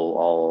example,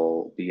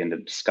 I'll be in a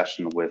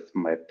discussion with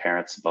my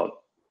parents about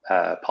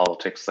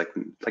politics, like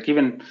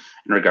even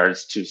in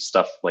regards to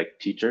stuff like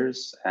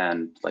teachers,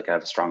 and like I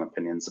have strong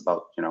opinions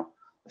about, you know,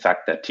 the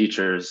fact that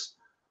teachers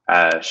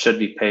should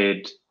be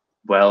paid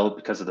well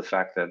because of the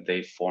fact that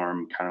they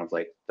form kind of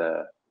like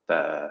the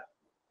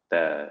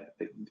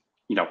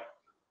you know,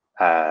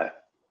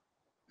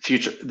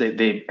 future,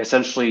 they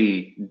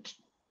essentially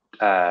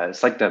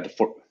it's like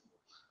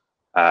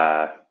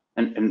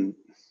and in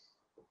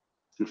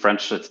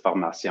French it's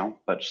formation,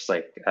 but just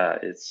like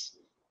it's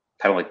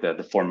kind of like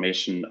the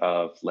formation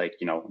of, like,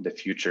 you know, the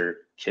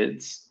future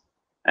kids,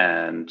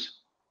 and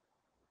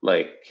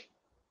like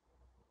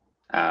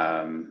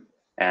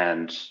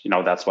and you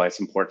know, that's why it's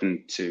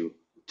important to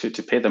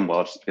pay them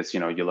well, just because, you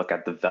know, you look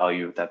at the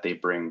value that they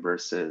bring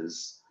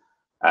versus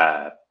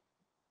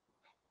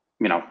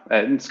you know,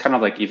 and it's kind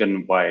of like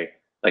even why,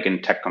 like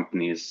in tech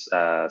companies,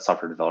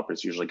 software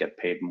developers usually get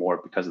paid more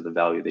because of the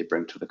value they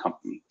bring to the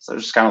company. So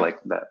it's just kind of like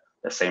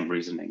the same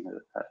reasoning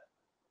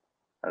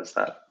as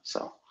that.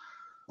 So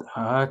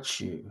Got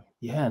you.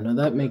 Yeah, no,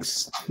 that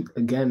makes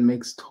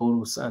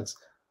total sense.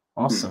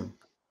 Awesome.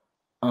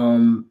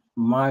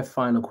 My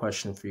final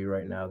question for you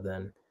right now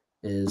then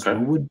is, okay.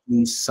 what would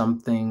be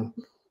something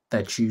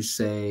that you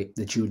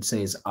would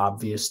say is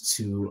obvious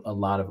to a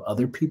lot of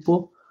other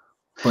people,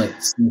 but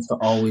seems to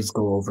always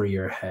go over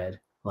your head?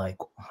 Like,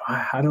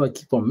 how do I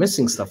keep on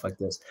missing stuff like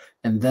this?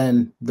 And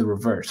then the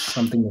reverse,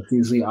 something that's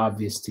usually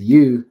obvious to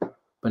you,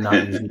 but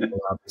not usually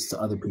obvious to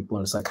other people.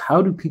 And it's like,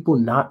 how do people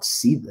not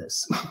see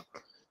this?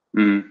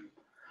 Well,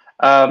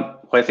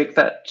 I think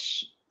that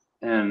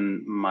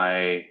in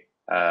my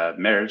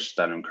marriage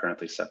that I'm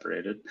currently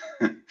separated.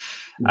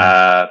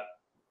 I've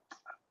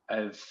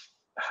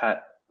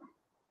had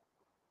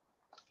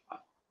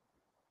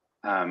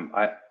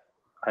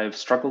I've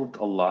struggled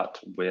a lot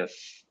with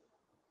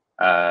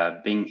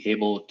being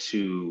able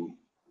to,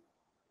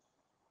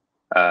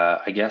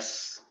 I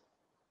guess,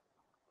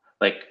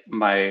 like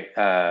my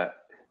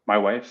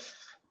wife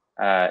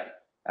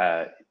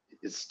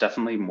is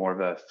definitely more of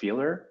a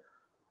feeler,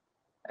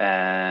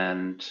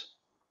 and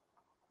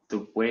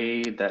the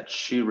way that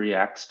she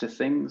reacts to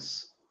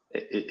things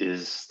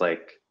is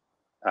like,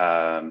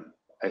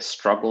 I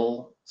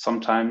struggle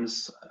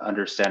sometimes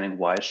understanding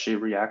why she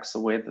reacts the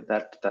way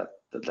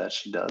that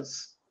she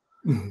does,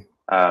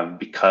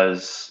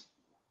 because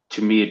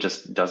to me it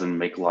just doesn't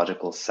make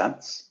logical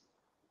sense,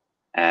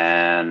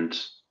 and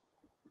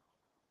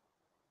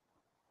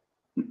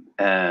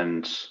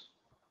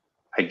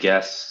I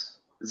guess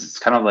it's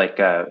kind of like,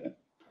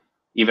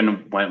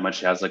 even when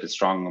she has like a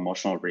strong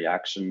emotional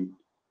reaction,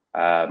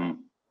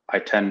 I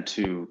tend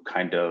to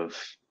kind of,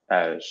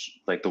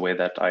 like the way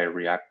that I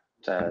react.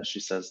 She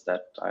says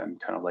that I'm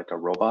kind of like a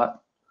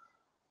robot,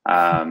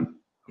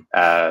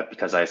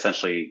 because I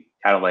essentially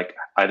kind of like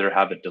either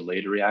have a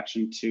delayed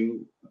reaction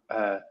to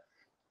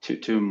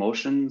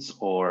emotions,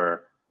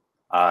 or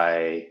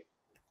I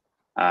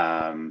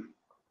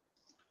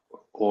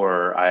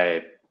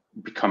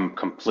become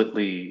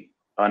completely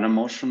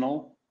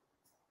unemotional.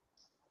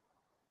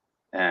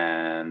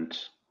 And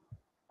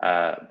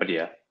but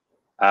yeah,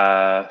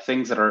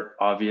 things that are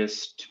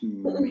obvious to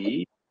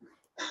me.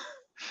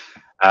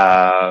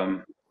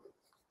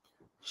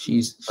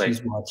 She's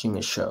like, watching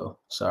a show.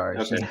 Sorry,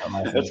 okay. she's not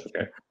my That's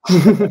okay.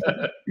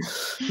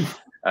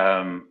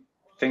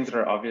 Things that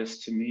are obvious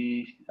to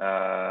me.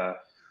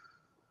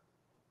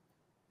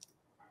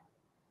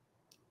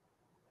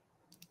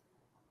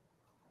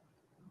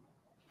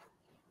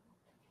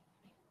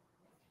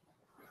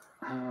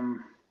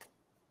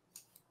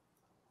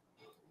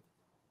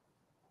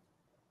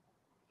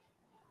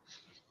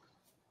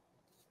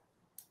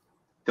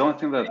 The only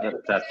thing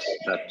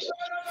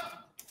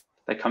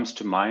that comes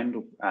to mind,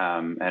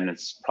 and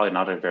it's probably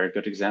not a very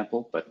good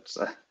example, but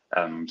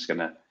I'm just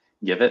gonna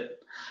give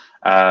it,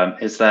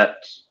 is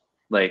that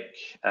like,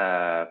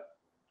 my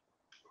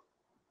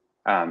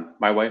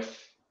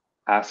wife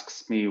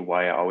asks me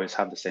why I always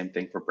have the same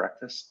thing for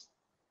breakfast,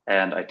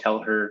 and I tell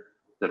her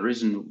the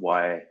reason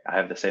why I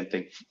have the same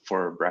thing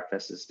for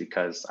breakfast is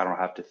because I don't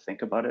have to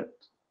think about it,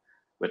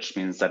 which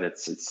means that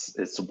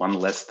it's one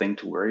less thing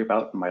to worry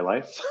about in my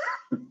life.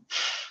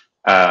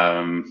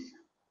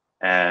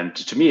 And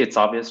to me, it's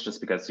obvious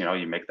just because,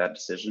 you make that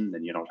decision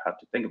and you don't have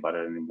to think about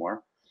it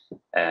anymore.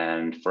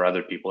 And for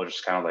other people, it's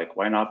just kind of like,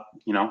 why not?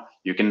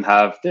 You can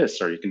have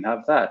this or you can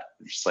have that.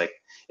 It's just like,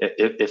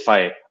 if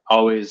I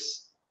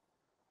always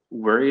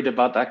worried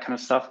about that kind of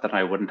stuff, then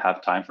I wouldn't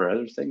have time for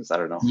other things. I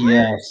don't know.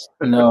 Yes.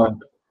 No.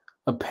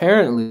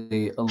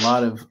 Apparently, a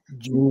lot of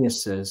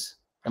geniuses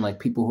and like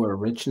people who are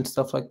rich and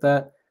stuff like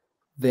that,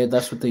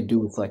 that's what they do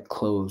with like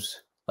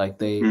clothes. Like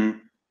they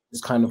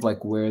just kind of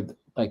like wear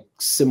like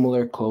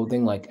similar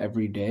clothing like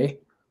every day,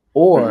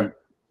 or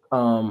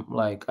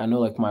like I know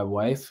like my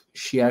wife,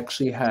 she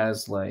actually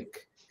has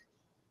like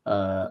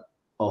a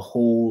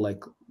whole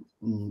like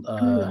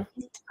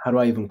how do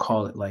I even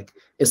call it? Like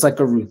it's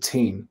like a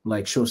routine.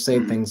 Like she'll say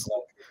things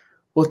like,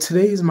 well,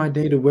 today is my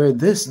day to wear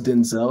this,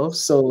 Denzel.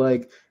 So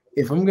like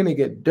if I'm gonna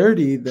get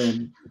dirty,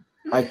 then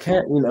I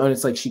can't, and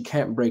it's like she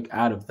can't break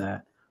out of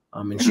that.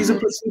 And she's a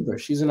perceiver,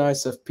 she's an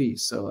ISFP.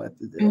 So I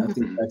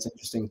think that's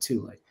interesting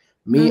too. Like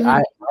me,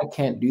 I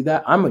can't do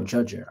that. I'm a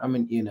judger, I'm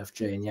an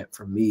ENFJ, and yet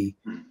for me,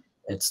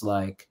 it's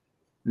like,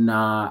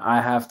 nah, I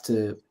have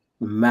to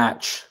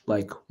match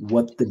like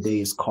what the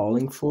day is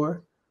calling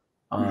for.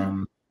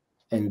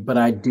 But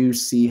I do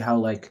see how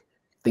like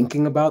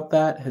thinking about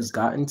that has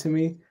gotten to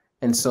me.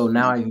 And so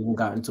now I've even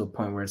gotten to a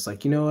point where it's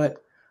like, you know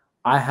what?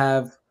 I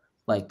have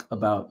like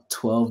about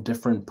 12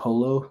 different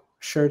polo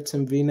shirts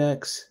and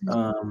V-necks.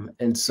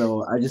 And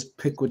so I just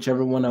pick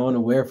whichever one I want to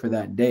wear for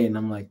that day. And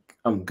I'm like,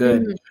 I'm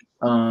good.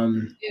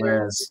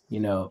 Whereas,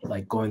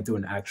 like going through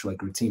an actual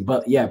like routine.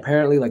 But yeah,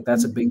 apparently like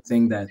that's a big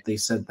thing that they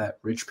said that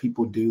rich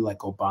people do, like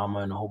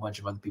Obama and a whole bunch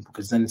of other people,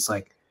 because then it's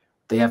like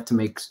they have to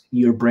make,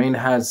 your brain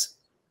has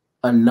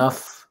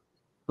enough,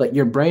 like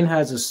your brain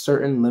has a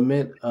certain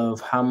limit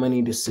of how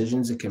many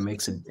decisions it can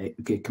make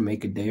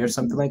a day or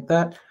something like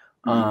that.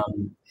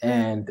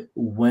 And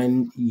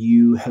when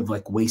you have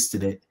like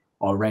wasted it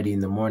already in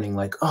the morning,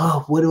 like,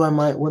 oh, what am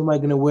I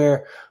gonna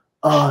wear?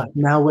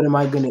 Now what am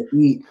I gonna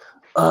eat?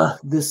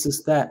 This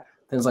is that.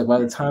 Then it's like by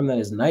the time that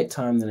is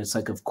nighttime, then it's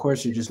like, of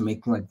course, you're just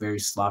making like very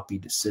sloppy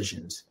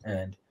decisions.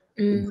 And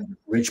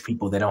rich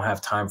people, they don't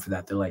have time for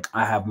that. They're like,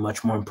 I have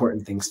much more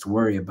important things to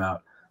worry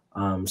about.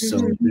 So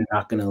they're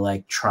not gonna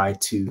like try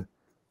to,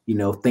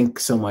 think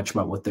so much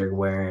about what they're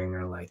wearing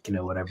or like,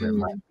 whatever it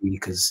might be.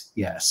 Because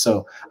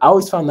so I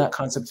always found that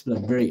concept to be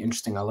like very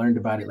interesting. I learned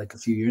about it like a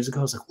few years ago.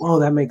 I was like, whoa,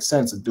 that makes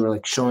sense. Like, they were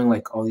like showing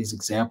like all these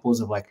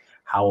examples of like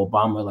how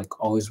Obama like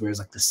always wears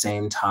like the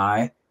same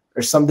tie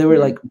or some. They were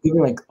like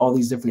giving like all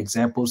these different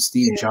examples.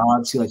 Steve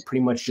Jobs, he like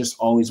pretty much just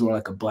always wore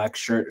like a black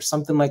shirt or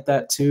something like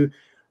that too.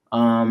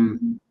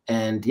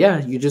 And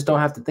yeah, you just don't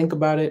have to think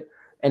about it.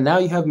 And now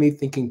you have me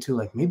thinking too,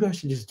 like maybe I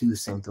should just do the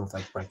same thing with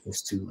like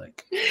breakfast too.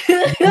 Like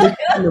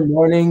in the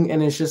morning,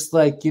 and it's just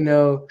like, you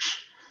know,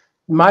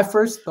 my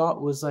first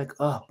thought was like,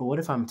 oh, but what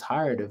if I'm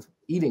tired of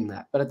eating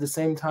that? But at the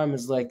same time,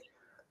 it's like,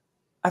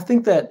 I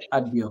think that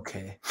I'd be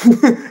okay.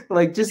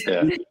 Like just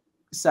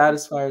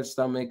satisfy your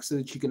stomach so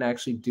that you can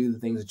actually do the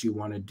things that you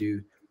want to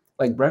do.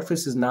 Like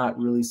breakfast is not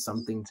really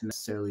something to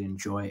necessarily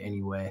enjoy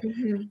anyway.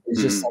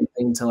 It's just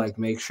something to like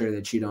make sure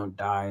that you don't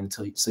die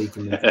until so you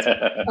can make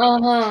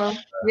it.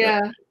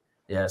 Yeah.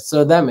 Yeah.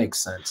 So that makes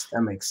sense.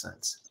 That makes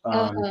sense.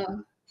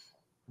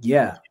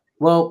 Yeah.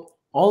 Well,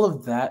 all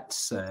of that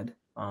said,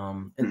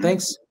 and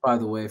thanks by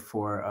the way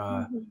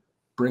for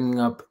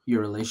bringing up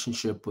your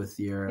relationship with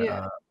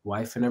your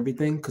wife and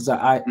everything, because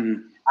I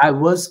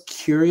was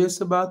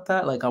curious about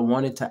that. Like I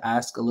wanted to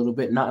ask a little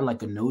bit, not in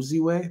like a nosy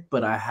way,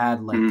 but I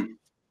had like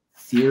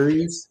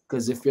theories,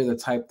 because if you're the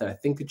type that I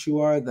think that you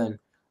are, then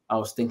I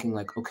was thinking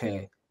like,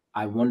 okay,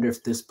 I wonder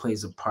if this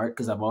plays a part,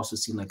 because I've also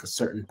seen like a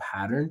certain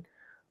pattern.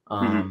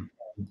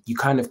 You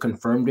kind of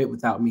confirmed it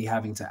without me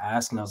having to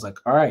ask, and I was like,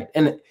 all right.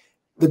 And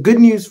the good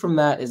news from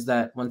that is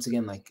that once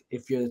again, like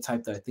if you're the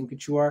type that I think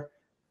that you are,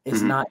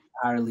 it's not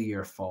entirely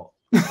your fault.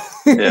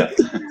 Yeah,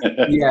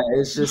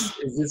 it's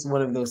just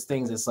one of those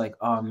things. It's like,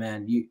 oh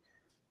man,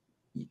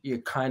 you're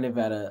kind of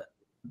at a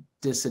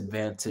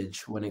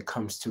disadvantage when it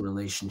comes to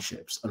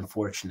relationships,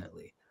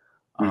 unfortunately.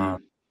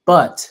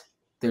 But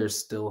there's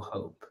still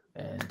hope,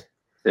 and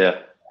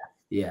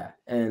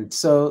and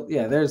so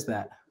there's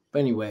that. But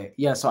anyway,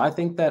 so I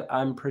think that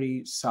I'm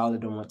pretty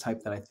solid on what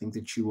type that I think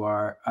that you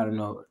are. I don't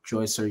know,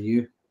 Joyce, are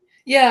you?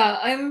 Yeah,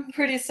 I'm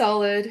pretty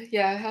solid.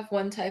 Yeah, I have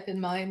one type in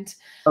mind.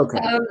 Okay.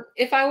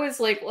 If I was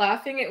like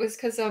laughing, it was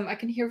because I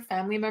can hear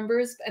family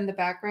members in the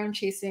background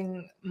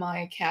chasing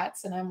my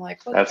cats, and I'm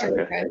like, what are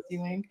you guys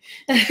doing?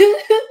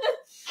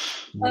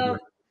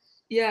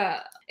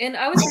 Yeah, and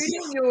I was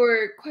reading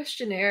your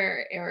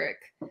questionnaire, Eric,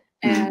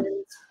 and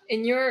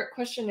in your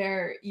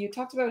questionnaire, you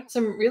talked about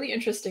some really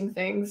interesting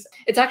things.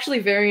 It's actually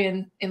very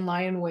in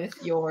line with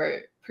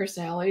your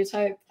personality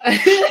type.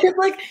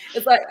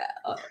 it's like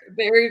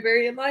very,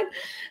 very in line.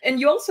 And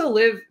you also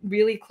live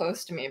really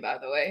close to me, by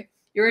the way.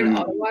 You're in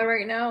Ottawa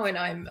right now, and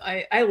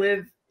I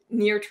live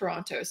near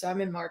Toronto, so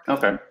I'm in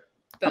Markham.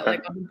 But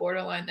like on the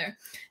borderline there.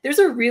 There's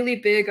a really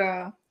big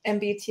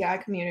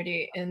MBTI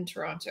community in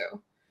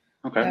Toronto.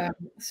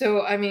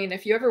 So I mean,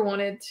 if you ever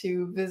wanted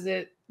to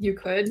visit, you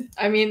could.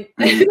 I mean,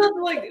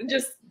 like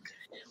just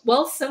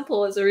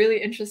Simple is a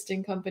really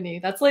interesting company.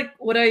 That's like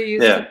what I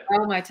use to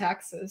file my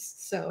taxes.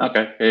 So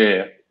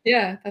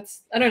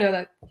that's, I don't know,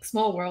 that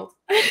small world.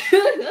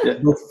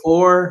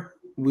 Before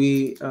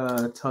we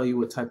tell you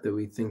what type that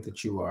we think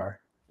that you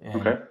are,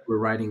 and we're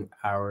writing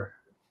our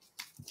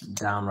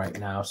down right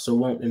now, so it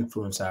won't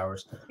influence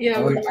ours. Yeah,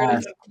 I want to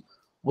ask,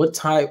 what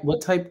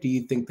type do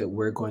you think that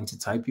we're going to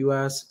type you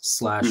as,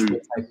 / what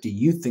type do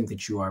you think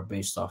that you are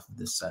based off of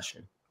this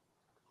session?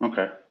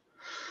 Okay.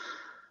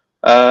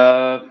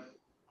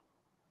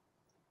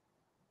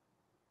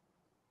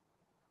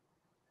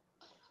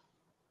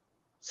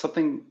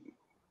 Something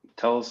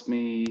tells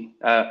me,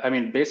 I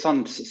mean, based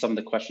on some of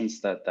the questions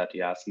that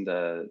you asked in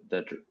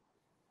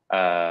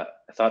I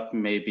thought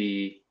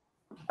maybe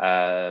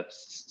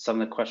some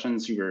of the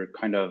questions you were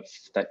kind of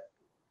that,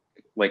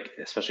 like,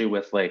 especially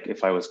with like,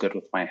 if I was good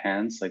with my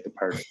hands, like the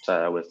part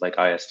with like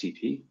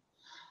ISTP.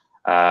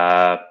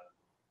 And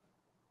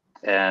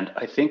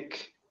I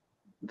think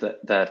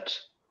that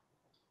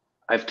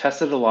I've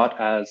tested a lot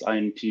as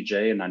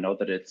INTJ, and I know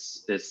that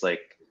it's like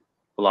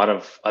a lot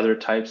of other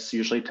types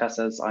usually test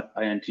as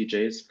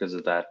INTJs because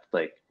of that.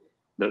 Like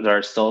there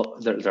are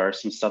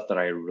some stuff that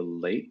I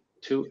relate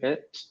to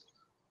it,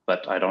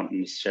 but I don't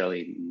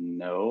necessarily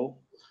know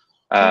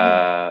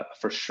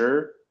for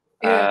sure.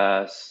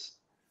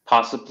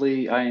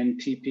 Possibly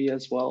INTP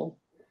as well.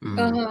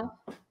 And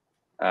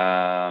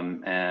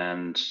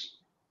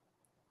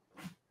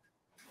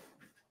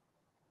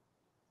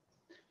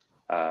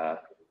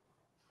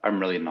I'm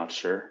really not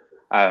sure.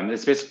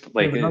 It's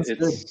basically like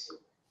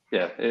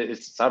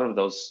it's out of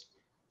those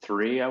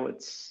three, I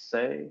would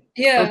say.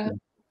 Yeah. Okay.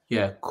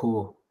 Yeah.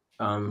 Cool.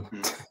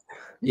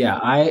 Yeah.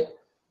 I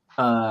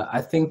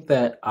think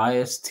that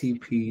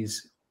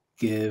ISTPs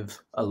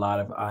give a lot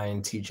of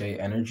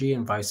INTJ energy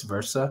and vice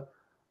versa.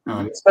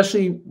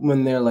 Especially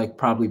when they're like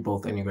probably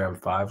both Enneagram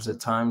 5s at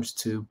times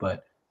too.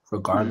 But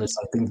regardless,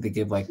 I think they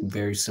give like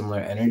very similar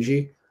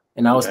energy.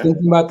 And I was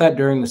thinking about that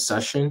during the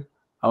session.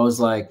 I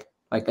was like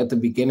at the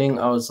beginning,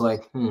 I was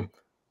like,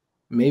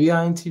 maybe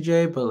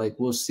INTJ, but like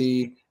we'll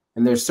see.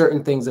 And there's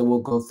certain things that we'll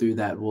go through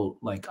that will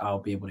like I'll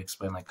be able to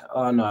explain like,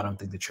 oh no, I don't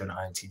think that you're an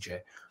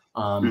INTJ.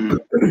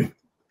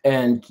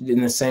 And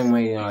in the same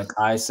way, you know, like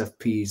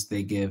ISFPs,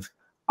 they give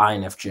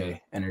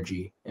INFJ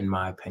energy, in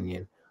my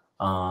opinion.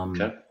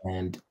 Okay.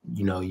 And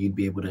you'd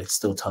be able to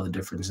still tell the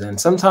difference. And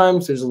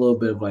sometimes there's a little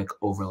bit of like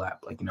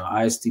overlap, like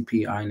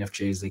ISTP,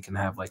 INFJs, they can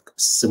have like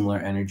similar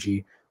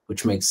energy,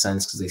 which makes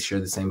sense because they share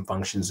the same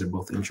functions. They're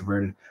both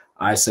introverted.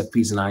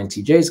 ISFPs and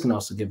INTJs can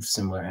also give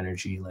similar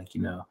energy, like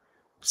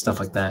stuff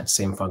like that,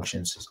 same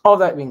functions. All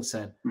that being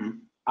said,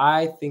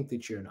 I think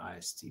that you're an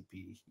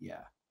ISTP.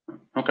 Yeah.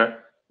 Okay.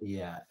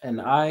 Yeah,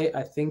 and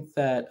I think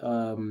that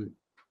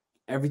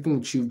everything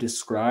that you've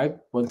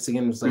described once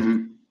again was like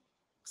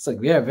it's like,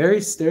 yeah,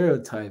 very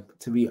stereotype,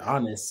 to be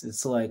honest.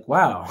 It's like,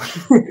 wow.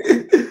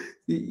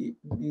 you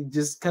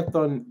just kept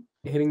on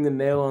hitting the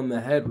nail on the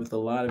head with a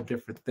lot of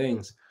different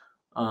things.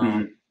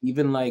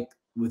 Even like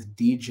with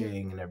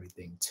DJing and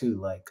everything too.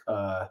 Like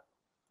I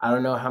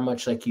don't know how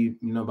much like you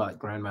know about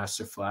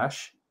Grandmaster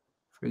Flash,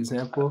 for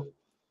example.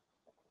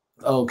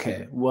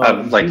 Okay.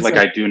 Well, like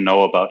I do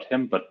know about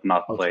him, but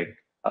not like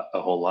okay.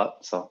 a whole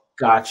lot. So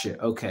Gotcha.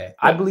 Okay.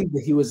 I believe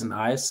that he was an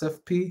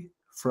ISFP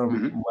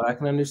from what I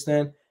can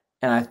understand.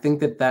 And I think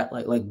that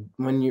like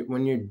when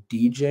you're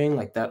DJing,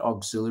 like that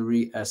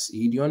auxiliary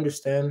SE, do you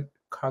understand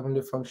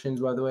cognitive functions,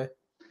 by the way?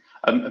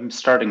 I'm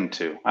starting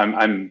to.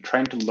 I'm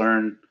trying to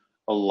learn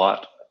a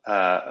lot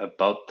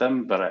about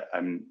them, but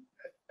I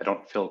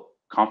don't feel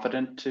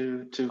confident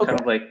to kind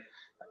of like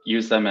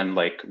use them and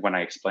like when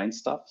I explain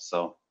stuff.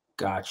 So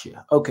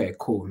Gotcha. Okay,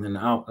 cool. And then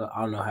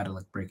I'll know how to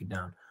like break it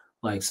down.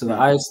 Like so the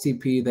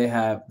ISTP, they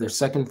have their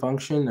second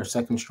function, their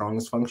second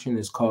strongest function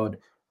is called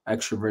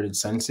extroverted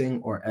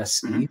sensing or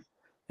SE.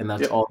 And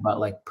that's all about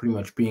like pretty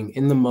much being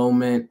in the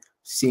moment,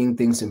 seeing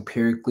things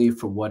empirically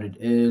for what it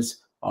is,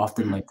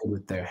 often like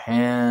with their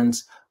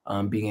hands,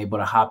 being able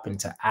to hop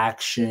into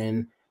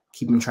action,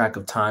 keeping track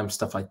of time,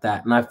 stuff like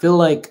that. And I feel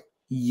like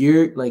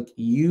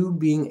you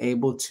being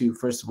able to,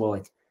 first of all,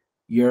 like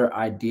your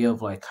idea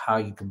of like how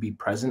you can be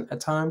present at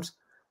times,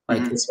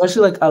 like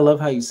especially like I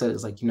love how you said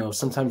it's like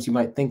sometimes you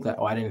might think that,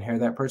 oh, I didn't hear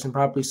that person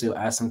properly, so you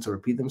ask them to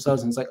repeat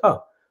themselves, and it's like,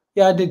 oh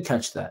yeah, I did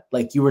catch that.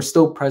 Like you were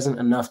still present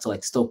enough to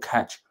like still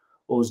catch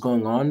what was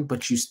going on,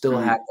 but you still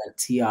had that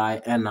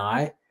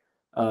TI-NI.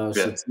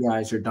 So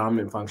TI is your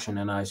dominant function,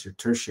 NI is your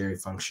tertiary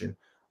function.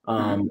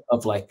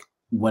 Of like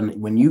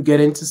when you get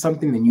into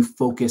something, then you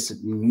focus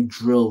and you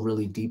drill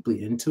really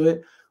deeply into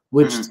it.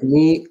 Which to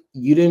me,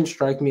 you didn't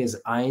strike me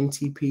as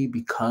INTP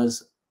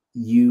because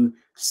you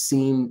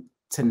seem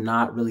to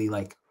not really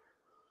like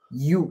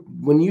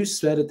when you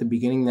said at the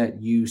beginning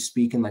that you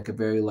speak in like a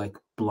very like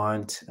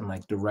blunt and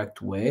like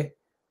direct way,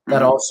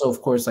 that also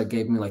of course like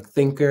gave me like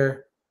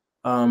thinker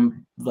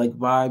like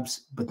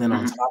vibes. But then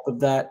on top of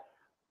that,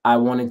 I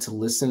wanted to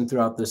listen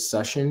throughout this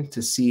session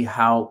to see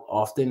how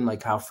often,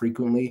 like how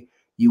frequently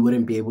you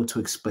wouldn't be able to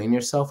explain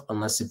yourself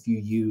unless if you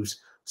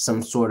use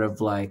some sort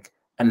of like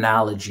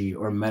analogy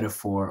or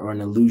metaphor or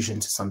an allusion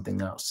to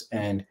something else.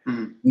 And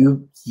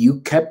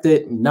you kept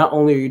it, not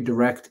only are you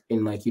direct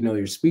in like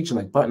your speech and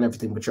like button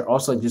everything, but you're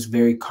also like just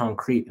very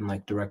concrete and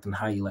like direct in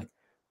how you like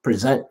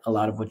present a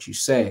lot of what you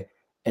say.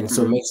 And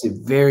so it makes it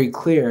very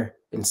clear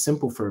and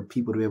simple for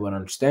people to be able to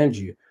understand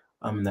you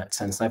in that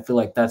sense. And I feel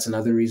like that's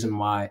another reason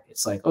why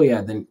it's like, oh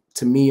yeah, then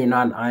to me you're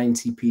not an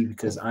INTP,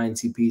 because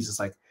INTPs is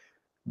like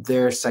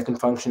their second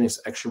function is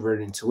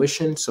extroverted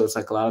intuition. So it's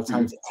like a lot of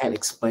times they can't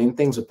explain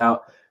things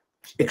without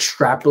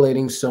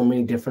extrapolating so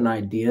many different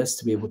ideas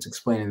to be able to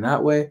explain in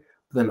that way.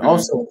 But then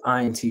also with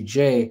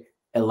INTJ,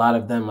 a lot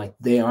of them like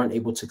they aren't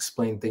able to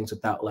explain things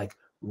without like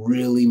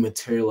really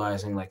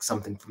materializing like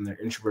something from their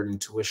introverted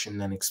intuition,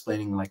 then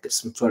explaining like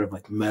some sort of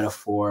like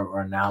metaphor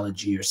or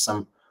analogy or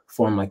some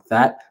form like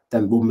that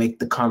will make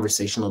the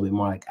conversation a little bit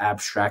more like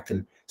abstract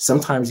and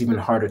sometimes even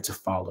harder to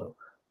follow.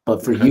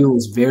 But for you,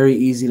 it's very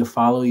easy to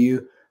follow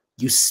you.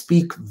 You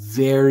speak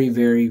very,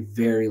 very,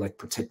 very like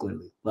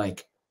particularly.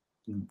 Like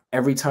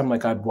every time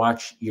like I'd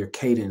watch your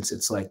cadence,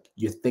 it's like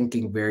you're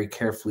thinking very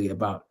carefully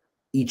about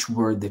each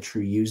word that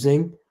you're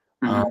using.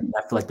 I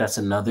feel like that's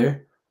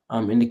another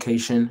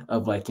indication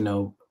of like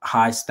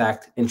high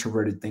stacked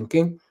introverted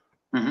thinking,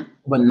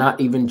 but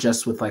not even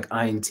just with like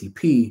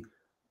INTP,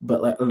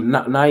 but like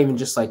not even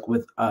just like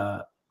with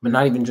but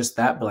not even just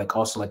that, but like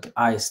also like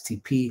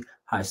ISTP,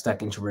 high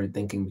stack introverted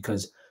thinking,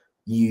 because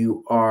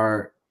you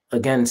are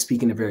again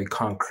speaking in a very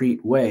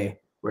concrete way,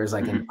 whereas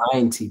like an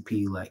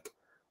INTP, like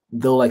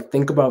they'll like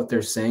think about what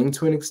they're saying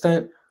to an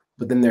extent,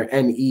 but then their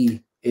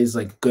NE is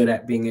like good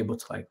at being able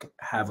to like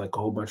have like a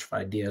whole bunch of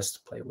ideas to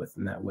play with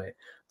in that way.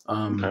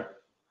 And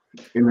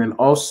then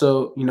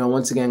also,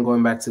 once again,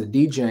 going back to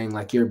the DJing,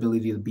 like your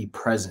ability to be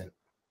present.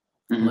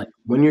 Like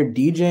when you're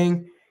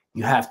DJing,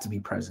 you have to be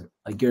present.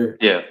 Like you're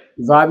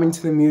vibing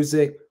to the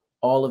music,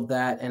 all of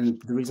that. And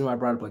the reason why I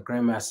brought up like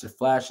Grandmaster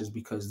Flash is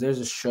because there's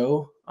a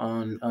show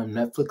on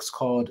Netflix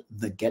called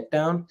The Get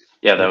Down.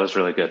 Yeah, that was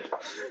really good.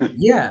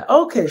 Yeah.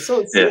 Okay.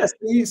 So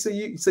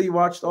you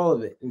watched all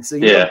of it, and so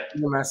you know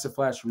Master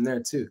Flash from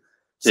there too.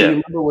 So you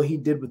remember what he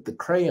did with the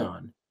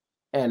crayon,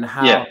 and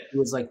how he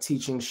was like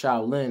teaching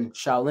Shaolin.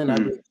 I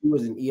believe he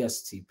was an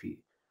ESTP.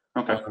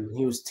 Okay.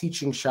 He was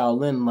teaching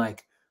Shaolin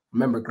like,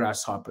 remember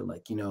Grasshopper,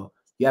 like you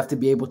have to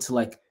be able to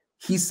like.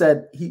 He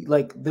said he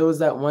like there was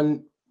that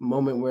one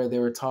moment where they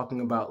were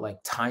talking about like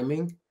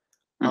timing,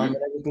 and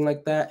Mm-hmm. everything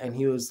like that, and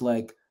he was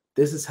like,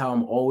 "This is how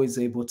I'm always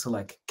able to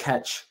like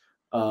catch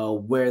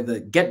where the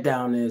get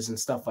down is and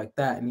stuff like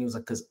that." And he was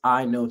like, "Cause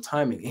I know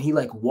timing." And he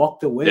like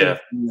walked away Yeah.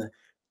 from the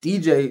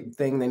DJ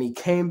thing, then he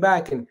came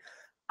back, and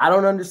I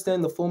don't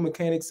understand the full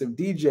mechanics of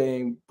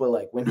DJing, but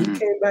like when he Mm-hmm.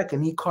 came back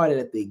and he caught it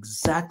at the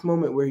exact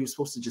moment where he was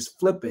supposed to just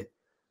flip it,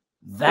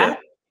 Yeah. that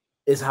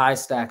is high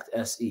stacked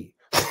SE.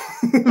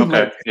 Okay.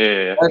 Like Yeah.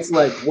 Yeah. that's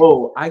like,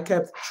 whoa, I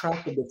kept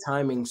track of the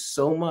timing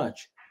so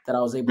much that I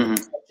was able to Mm-hmm.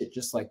 catch it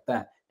just like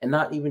that. And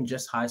not even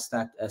just high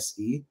stacked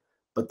SE,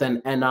 but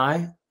then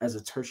NI as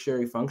a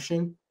tertiary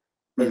function.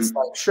 It's Mm-hmm.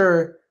 like,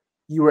 sure,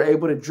 you were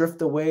able to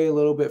drift away a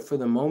little bit for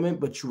the moment,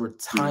 but you were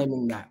Mm-hmm.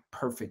 timing that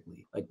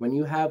perfectly. Like when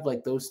you have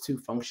like those two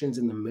functions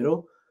in the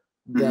middle,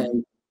 Mm-hmm.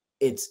 then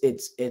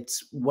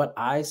it's what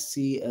I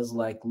see as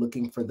like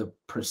looking for the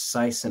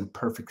precise and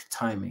perfect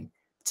timing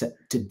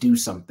to do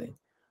something.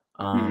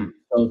 Mm-hmm.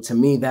 So to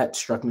me, that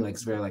struck me like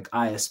it's very like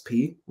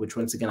ISP, which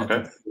once again I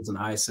Okay. think is an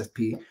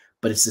ISFP,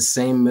 but it's the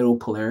same middle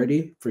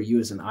polarity for you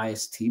as an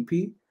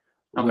ISTP,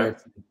 Okay. where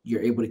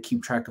you're able to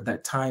keep track of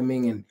that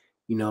timing and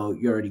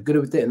you're already good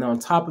with it. And on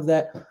top of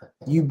that,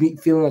 you be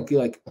feeling like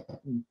you're like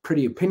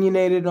pretty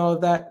opinionated and all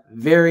of that,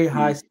 very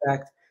high Mm-hmm.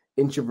 stacked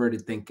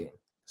introverted thinking.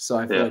 So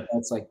I feel Yeah. like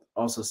that's like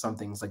also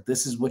something. It's like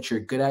this is what you're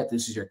good at.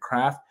 This is your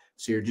craft.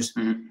 So you're just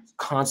Mm-hmm.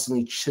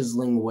 constantly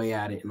chiseling away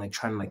at it and like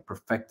trying to like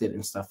perfect it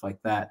and stuff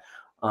like that.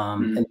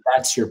 And Mm-hmm.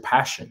 that's your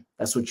passion.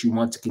 That's what you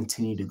want to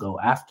continue to go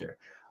after.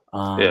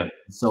 Yeah.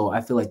 So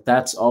I feel like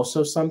that's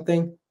also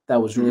something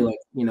that was really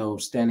Mm-hmm.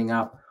 like standing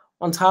out.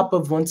 On top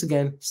of once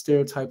again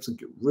stereotypes,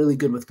 like you're really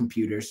good with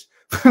computers.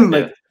 Yeah.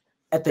 Like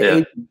at the Yeah.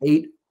 age of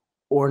 8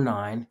 or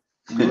 9,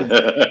 you were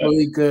just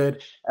really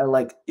good at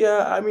like,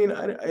 yeah, I mean,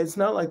 it's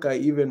not like I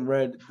even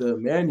read the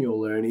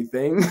manual or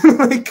anything.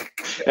 Like,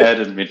 I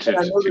didn't mean and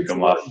I know to that you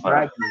come off. weren't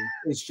bragging.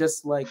 It's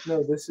just like,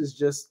 no, this is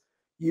just,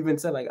 you even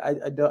said like, I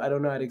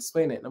don't know how to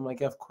explain it. And I'm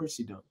like, yeah, of course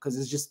you don't, because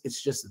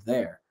it's just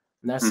there.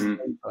 And that's the Mm-hmm.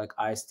 thing for like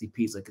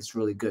ISTPs, like it's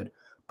really good.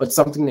 But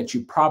something that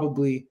you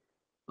probably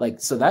like,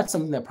 so that's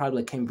something that probably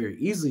like, came very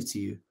easily to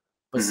you.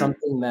 But Mm-hmm.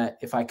 something that,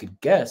 if I could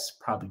guess,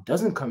 probably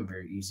doesn't come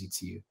very easy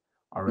to you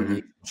are Mm-hmm.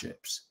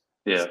 relationships.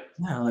 Yeah.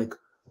 Yeah, like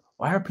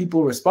why are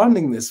people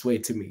responding this way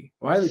to me?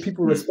 Why are the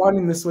people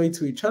responding this way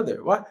to each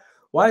other?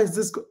 Why is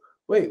this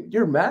wait,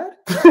 you're mad?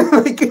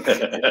 Like,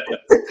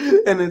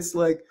 and it's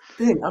like,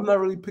 dang, I'm not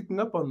really picking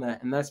up on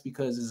that. And that's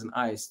because as an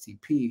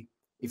ISTP,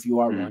 if you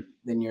are one, Mm-hmm.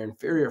 then your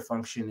inferior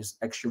function is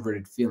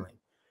extroverted feeling.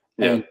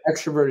 Yeah. And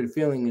extroverted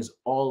feeling is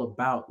all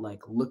about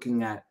like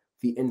looking at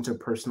the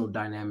interpersonal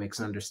dynamics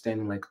and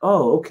understanding like,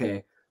 oh,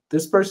 okay,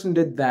 this person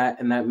did that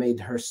and that made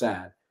her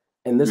sad.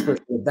 And this Mm-hmm.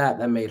 person did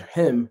that made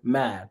him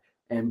mad,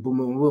 and boom,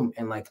 boom, boom,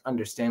 and like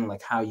understanding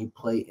like how you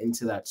play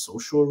into that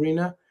social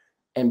arena.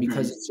 And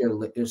because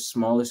Mm-hmm. it's your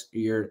smallest,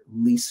 your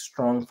least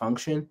strong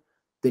function,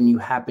 then you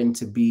happen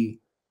to be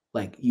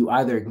like, you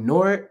either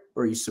ignore it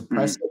or you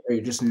suppress Mm-hmm. it, or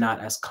you're just not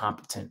as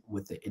competent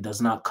with it. It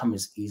does not come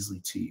as easily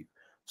to you.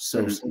 So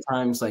Mm-hmm.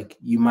 sometimes like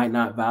you might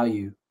not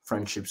value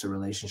friendships or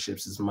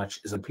relationships as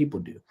much as other people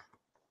do.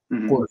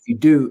 Mm-hmm. Or if you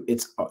do,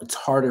 it's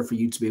harder for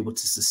you to be able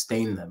to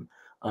sustain them,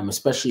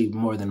 especially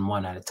more than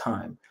one at a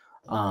time.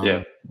 Yeah.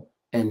 Um,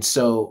 and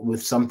so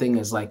with something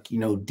as like,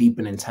 deep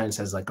and intense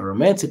as like a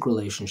romantic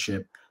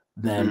relationship,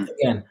 then Mm-hmm.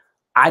 again,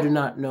 I do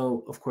not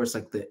know, of course,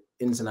 like the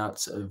ins and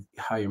outs of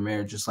how your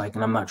marriage is like,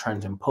 and I'm not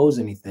trying to impose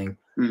anything.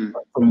 Mm-hmm.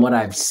 But from what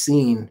I've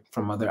seen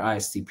from other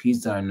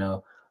ISTPs that I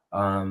know,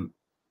 um,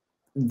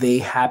 they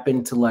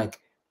happen to like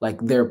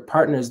their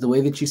partners, the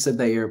way that you said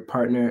that your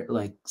partner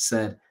like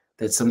said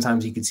that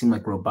sometimes you could seem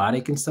like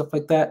robotic and stuff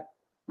like that.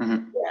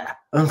 Mm-hmm. Yeah,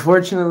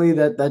 unfortunately,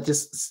 that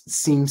just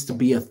seems to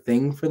be a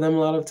thing for them a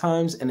lot of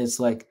times, and it's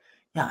like,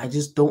 yeah, I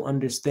just don't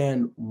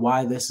understand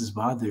why this is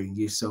bothering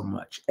you so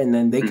much. And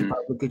then they could Mm-hmm.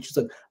 probably look at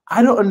you like,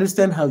 I don't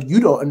understand how you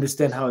don't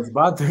understand how it's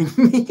bothering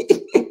me.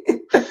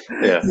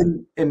 Yeah.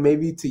 And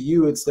maybe to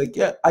you, it's like,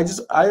 yeah,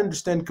 I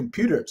understand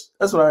computers.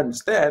 That's what I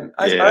understand.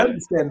 I Yeah.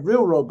 understand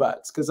real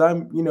robots because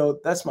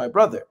that's my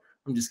brother.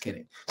 I'm just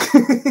kidding.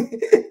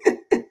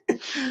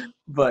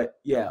 But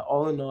yeah,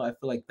 all in all, I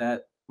feel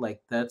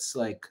like that's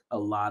like a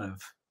lot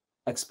of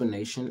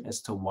explanation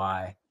as to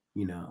why,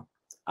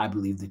 I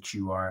believe that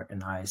you are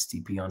an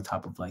ISTP on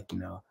top of like,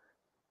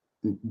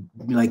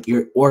 like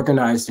you're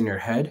organized in your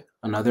head,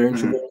 another Mm-hmm.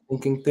 introverted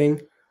thinking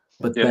thing,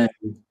 but Yeah.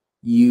 then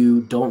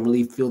you don't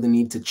really feel the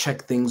need to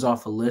check things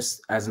off a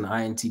list as an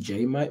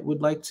INTJ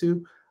would like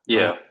to,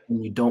 Yeah.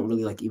 and you don't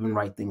really like even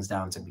write things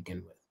down to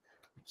begin with.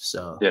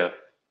 So Yeah.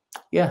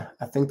 yeah,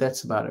 I think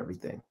that's about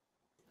everything.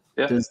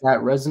 Yeah. Does that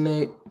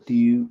resonate? Do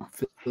you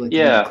feel like you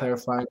need to Yeah.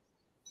 clarify?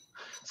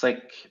 It's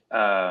like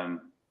uh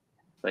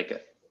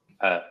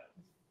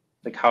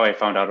like how I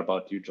found out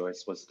about you,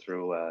 Joyce, was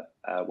through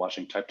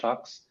watching Type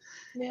Talks,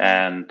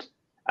 Yeah. and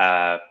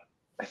I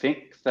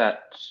think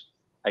that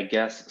I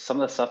guess some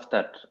of the stuff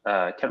that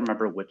I can't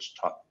remember which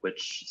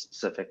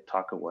specific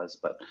talk it was,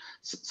 but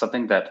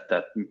something that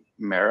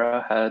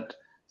Mara had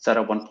said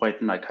at one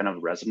point, and I kind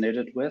of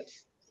resonated with,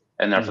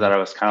 And after that, I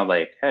was kind of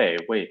like, hey,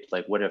 wait,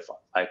 like, what if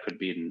I could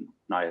be an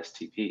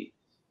ISTP?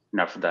 And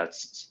after that,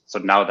 so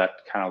now that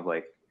kind of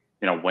like,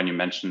 when you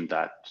mentioned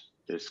that,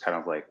 there's kind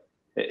of like,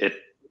 it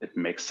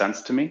makes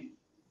sense to me.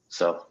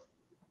 So.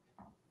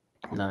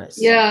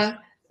 Nice. Yeah.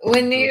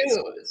 When you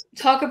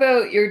talk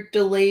about your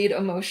delayed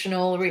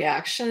emotional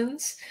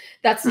reactions,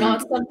 that's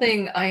not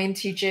something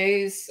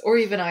INTJs or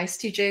even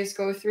ISTJs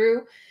go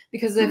through,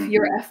 because if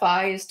your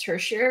FI is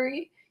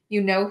tertiary,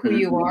 you know who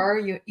you are,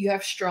 you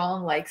have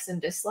strong likes and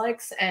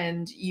dislikes,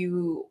 and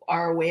you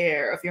are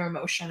aware of your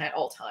emotion at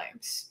all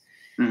times.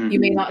 You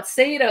may not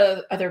say it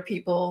to other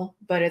people,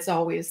 but it's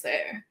always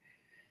there.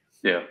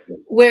 Yeah.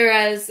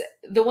 Whereas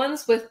the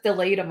ones with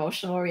delayed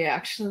emotional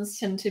reactions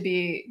tend to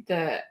be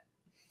the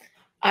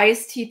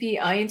ISTP,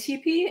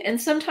 INTP,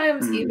 and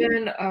sometimes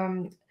even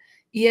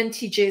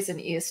ENTJs and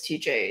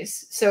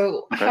ESTJs.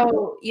 So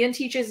how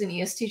ENTJs and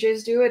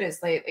ESTJs do it is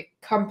they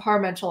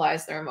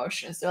compartmentalize their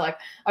emotions. They're like,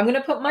 I'm going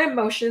to put my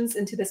emotions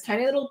into this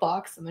tiny little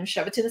box. I'm going to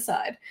shove it to the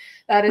side.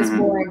 That is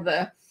more of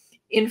the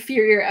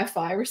inferior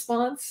FI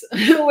response.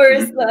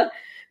 Whereas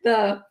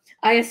the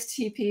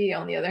ISTP,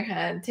 on the other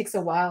hand, takes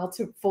a while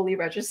to fully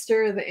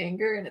register the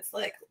anger. And it's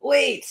like,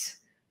 wait,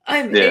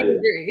 I'm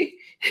angry.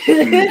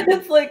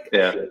 It's like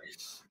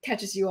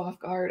catches you off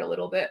guard a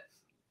little bit.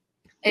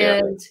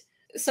 And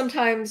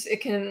sometimes it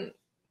can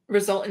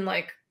result in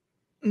like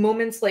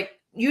moments, like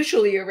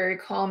usually you're very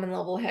calm and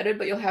level-headed,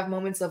 but you'll have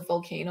moments of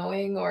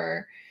volcanoing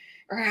or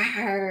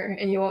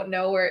and you won't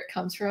know where it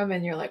comes from,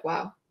 and you're like,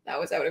 wow, that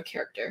was out of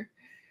character.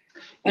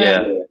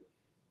 It's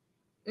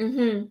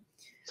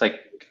like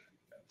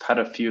I've had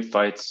a few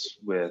fights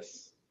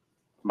with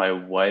my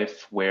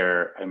wife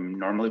where I'm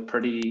normally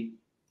pretty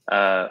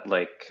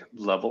like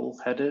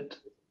level-headed,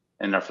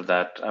 and after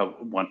that,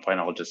 at one point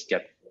I'll just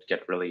get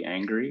really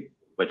angry,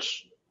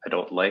 which I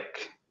don't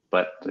like,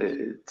 but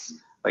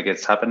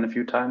it's happened a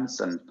few times,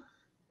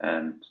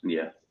 and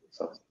yeah,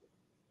 so.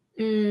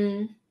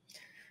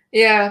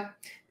 Yeah,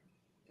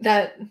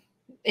 that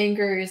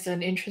anger is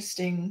an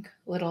interesting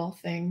little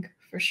thing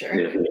for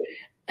sure.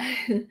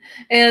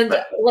 And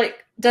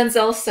like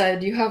Denzel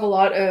said, you have a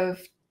lot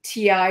of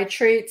TI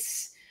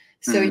traits.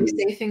 So you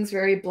say things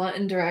very blunt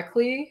and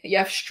directly. You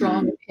have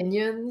strong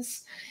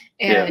opinions,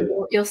 and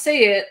you'll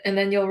say it, and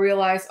then you'll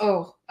realize,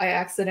 oh, I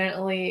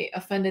accidentally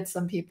offended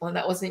some people, and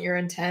that wasn't your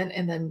intent.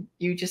 And then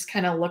you just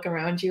kind of look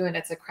around you, and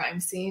it's a crime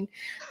scene.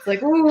 It's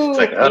like, ooh, it's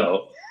like,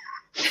 oh,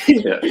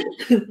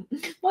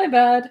 my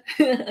bad.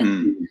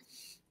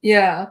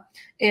 Yeah.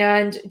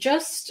 And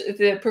just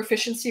the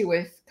proficiency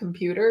with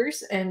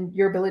computers and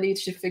your ability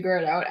to figure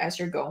it out as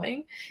you're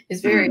going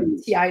is very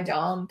TI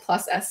Dom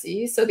plus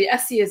SE. So the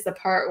SE is the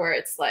part where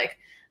it's like,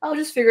 I'll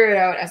just figure it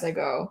out as I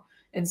go.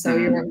 And so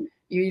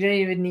you don't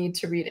even need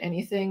to read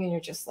anything, and you're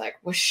just like,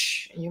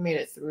 whoosh, and you made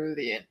it through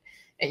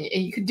and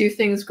you could do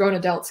things grown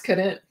adults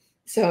couldn't.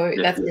 So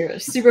that's your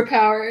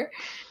superpower.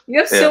 You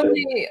have so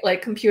many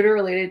like computer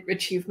related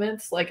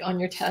achievements, like on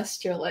your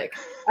test. You're like,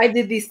 I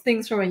did these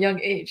things from a young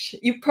age.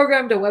 You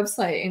programmed a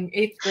website in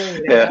 8th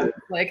grade.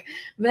 Like,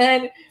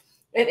 man,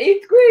 in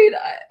 8th grade,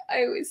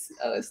 I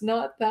was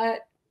not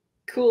that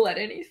cool at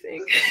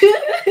anything.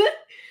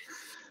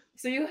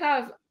 So you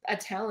have a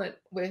talent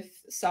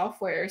with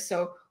software.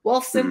 So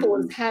while Simple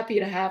is happy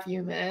to have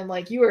you, man,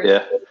 like you are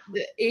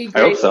the A grade. I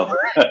hope so.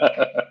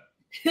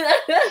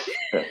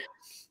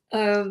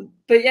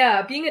 But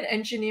yeah, being an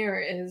engineer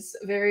is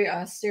very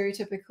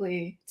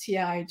stereotypically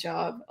TI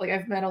job. Like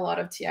I've met a lot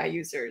of TI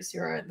users who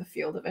are in the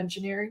field of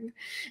engineering,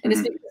 and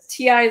it's because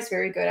TI is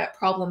very good at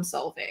problem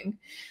solving,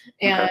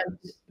 and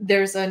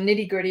there's a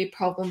nitty-gritty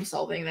problem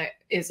solving that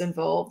is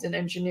involved in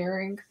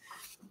engineering,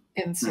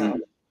 and so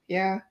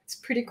yeah, it's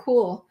pretty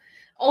cool.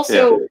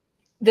 Also,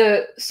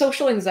 the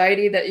social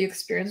anxiety that you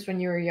experienced when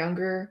you were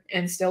younger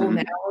and still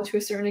now to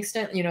a certain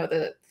extent, you know,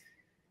 the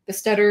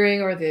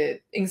stuttering or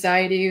the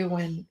anxiety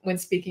when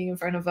speaking in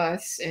front of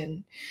us,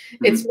 and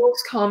it's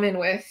most common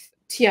with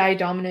TI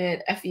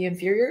dominant FE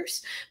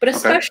inferiors, but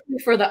especially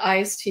for the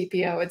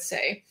ISTP, I would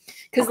say,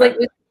 because like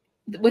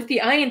with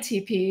the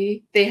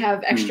INTP, they have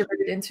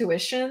extroverted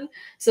intuition,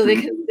 so they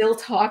can still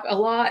talk a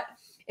lot.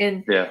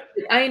 And the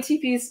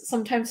INTPs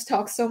sometimes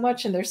talk so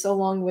much and they're so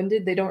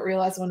long-winded they don't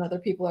realize when other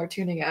people are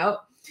tuning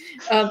out.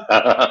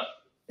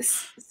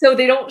 So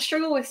they don't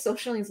struggle with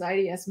social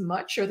anxiety as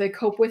much, or they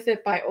cope with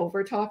it by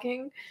over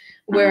talking.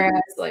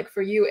 Whereas like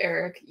for you,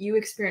 Eric, you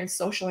experience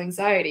social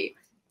anxiety,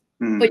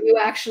 but you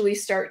actually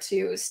start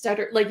to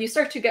stutter, like you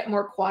start to get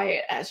more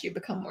quiet as you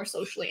become more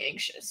socially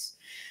anxious,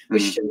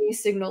 which to me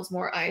signals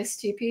more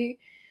ISTP,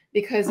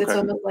 because it's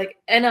almost like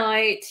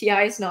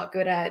TI is not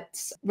good at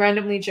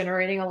randomly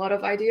generating a lot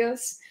of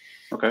ideas.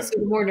 So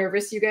the more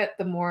nervous you get,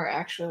 the more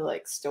actually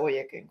like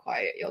stoic and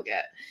quiet you'll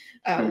get.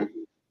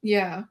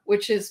 Yeah,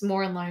 which is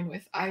more in line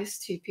with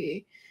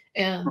ISTP.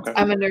 And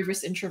I'm a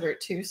nervous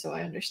introvert too, so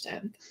I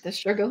understand the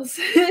struggles.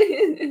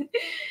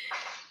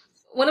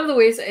 one of the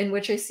ways in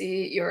which I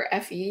see your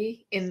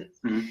FE in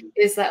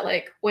is that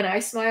like when I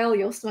smile,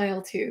 you'll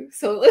smile too.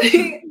 So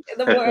like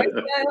the more I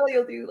smile,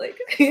 you'll do like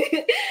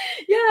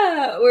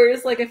yeah.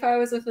 Whereas like if I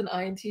was with an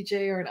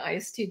INTJ or an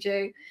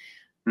ISTJ,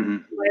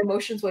 my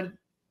emotions would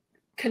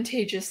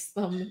contagious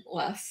them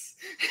less.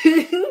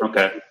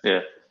 Okay.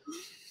 Yeah.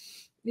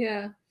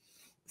 Yeah.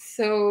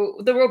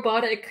 So the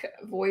robotic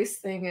voice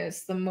thing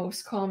is the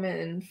most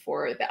common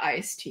for the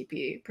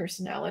ISTP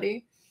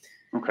personality.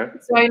 Okay.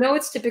 So I know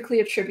it's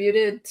typically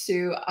attributed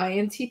to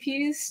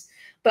INTPs,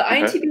 but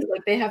INTPs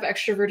like they have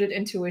extroverted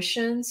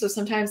intuition, so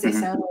sometimes they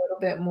sound a little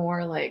bit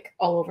more like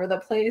all over the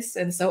place.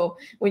 And so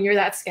when you're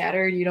that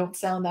scattered, you don't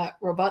sound that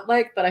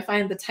robot-like. But I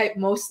find the type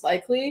most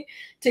likely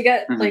to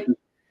get like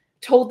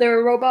told they're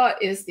a robot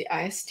is the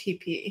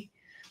ISTP.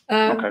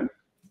 Okay.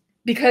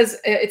 Because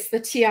it's the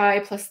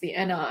TI plus the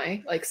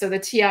NI. Like so the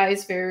TI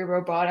is very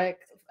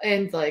robotic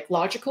and like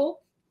logical.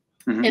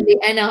 And the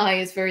NI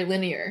is very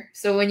linear.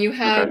 So when you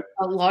have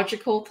a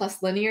logical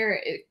plus linear,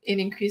 it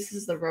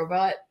increases the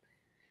robot.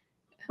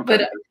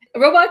 But a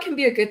robot can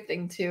be a good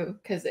thing too,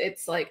 because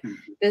it's like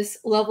this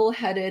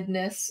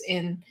level-headedness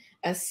in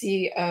a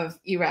sea of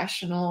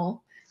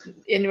irrationality,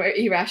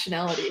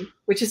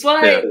 which is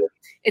why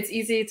it's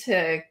easy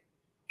to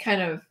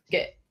kind of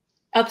get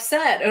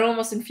upset and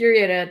almost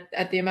infuriated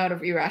at the amount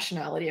of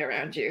irrationality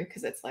around you,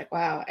 because it's like,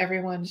 wow,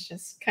 everyone's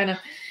just kind of,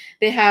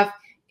 they have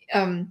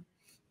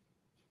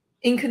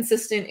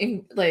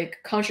inconsistent, like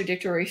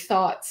contradictory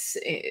thoughts,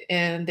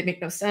 and they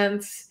make no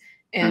sense.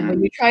 And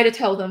when you try to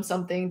tell them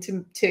something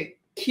to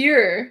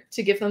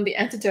give them the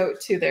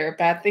antidote to their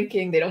bad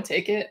thinking, they don't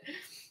take it.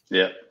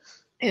 Yeah.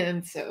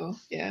 And so,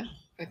 yeah,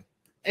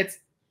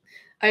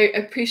 I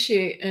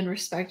appreciate and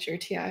respect your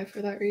TI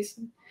for that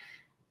reason.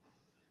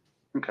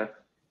 Okay.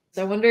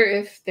 So I wonder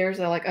if there's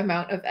a like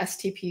amount of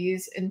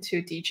STPs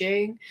into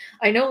DJing.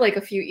 I know like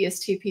a few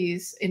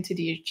ESTPs into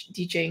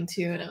DJing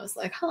too, and I was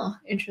like, huh,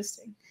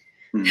 interesting.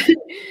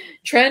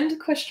 Trend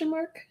question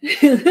mark?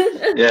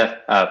 Yeah.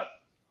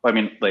 I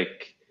mean,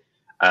 like,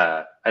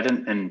 I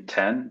didn't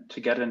intend to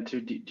get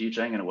into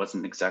DJing, and it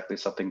wasn't exactly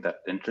something that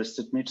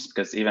interested me, just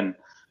because even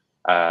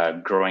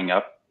growing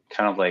up,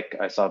 kind of like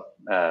I saw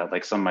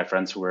like some of my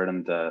friends who were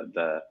in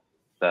the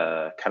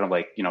kind of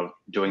like, you know,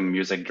 doing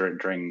music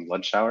during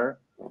lunch hour.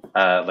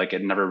 Like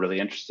it never really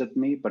interested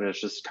me, but it's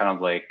just kind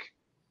of like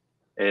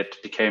it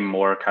became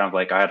more kind of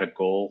like I had a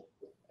goal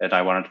and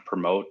I wanted to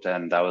promote,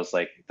 and that was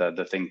like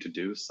the thing to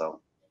do. So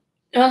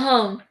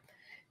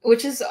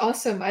which is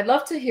awesome. I'd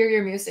love to hear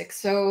your music.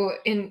 So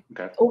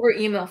over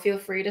email, feel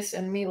free to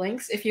send me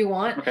links if you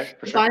want. Okay,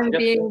 for if sure. I'm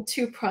being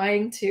too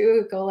prying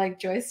too, go like,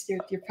 Joyce,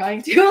 you're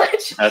prying too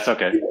much. That's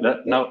okay.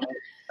 No,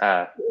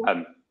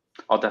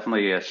 I'll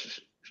definitely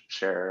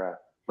share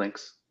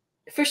links.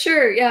 For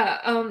sure, yeah.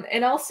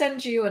 And I'll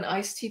send you an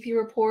ISTP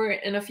report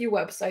and a few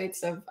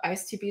websites of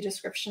ISTP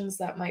descriptions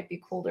that might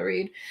be cool to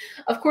read.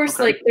 Of course,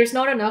 like there's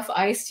not enough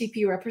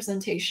ISTP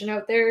representation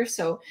out there,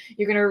 so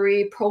you're gonna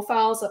read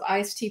profiles of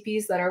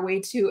ISTPs that are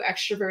way too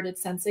extroverted,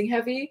 sensing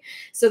heavy.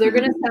 So they're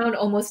gonna sound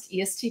almost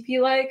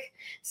ESTP-like.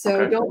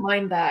 So don't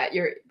mind that.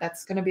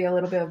 That's gonna be a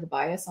little bit of a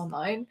bias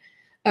online.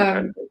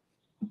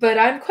 But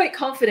I'm quite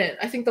confident.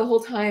 I think the whole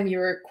time you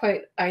were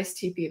quite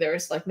ISTP.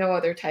 There's like no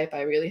other type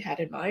I really had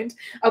in mind.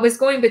 I was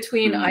going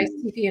between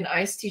ISTP and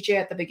ISTJ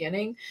at the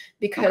beginning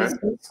because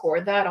you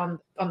scored that on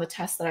the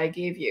test that I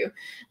gave you.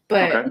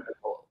 But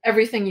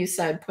everything you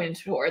said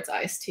pointed towards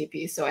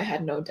ISTP, so I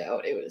had no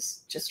doubt it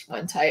was just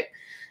one type.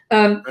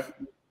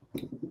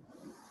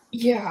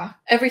 Yeah,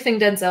 everything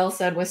Denzel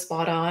said was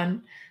spot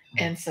on,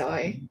 and so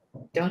I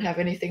don't have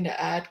anything to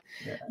add.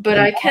 Yeah. But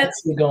I can't.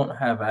 We don't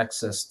have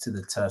access to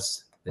the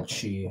test that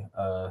she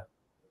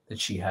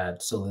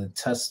had. So the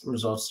test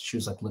results she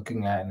was like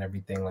looking at and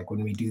everything, like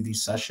when we do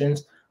these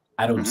sessions,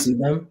 I don't see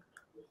them.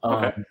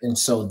 And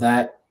so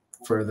that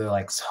further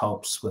like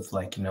helps with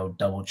like, you know,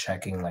 double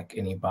checking like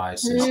any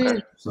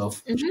biases. So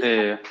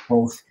if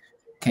both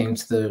came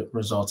to the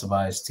results of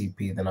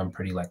ISTP, then I'm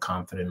pretty like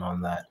confident on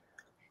that.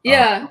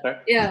 Yeah.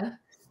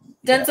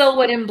 Denzel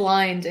went in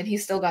blind and he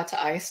still got to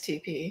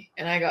ISTP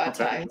and I got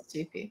to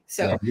ISTP.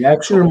 So yeah, you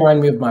actually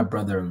remind me of my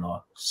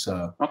brother-in-law.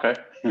 So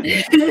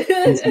he's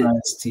an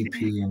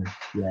ISTP, and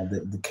yeah,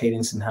 the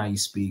cadence and how you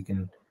speak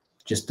and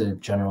just the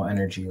general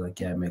energy,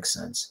 like it makes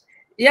sense.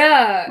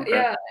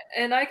 Yeah.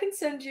 And I can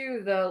send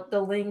you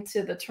the link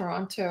to the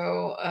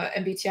Toronto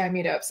MBTI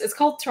meetups. It's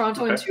called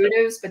Toronto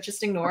Intuitives, but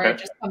just ignore it.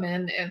 Just come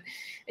in and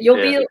you'll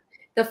be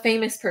the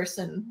famous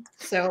person.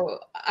 So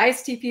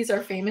ISTPs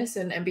are famous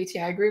in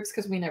MBTI groups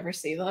because we never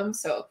see them.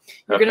 So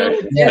you're gonna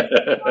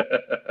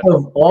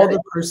of all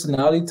the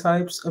personality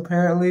types,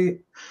 apparently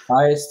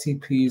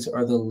ISTPs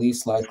are the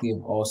least likely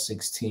of all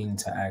 16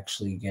 to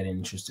actually get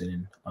interested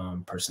in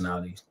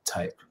personality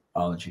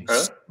typology.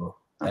 So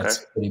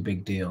that's a pretty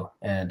big deal.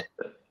 And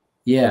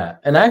yeah,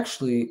 and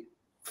actually,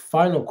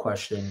 final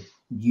question,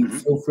 you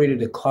feel free to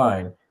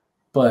decline,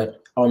 but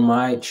on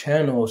my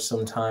channel,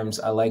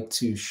 sometimes I like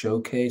to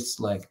showcase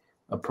like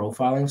a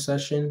profiling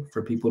session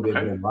for people to be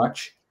able to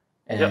watch.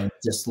 and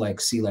just like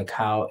see like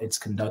how it's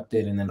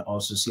conducted, and then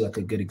also see like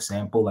a good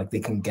example. Like they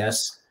can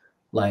guess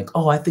like,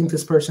 oh, I think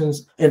this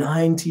person's an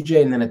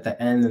INTJ, and then at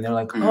the end, and they're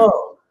like,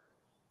 oh,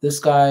 this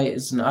guy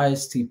is an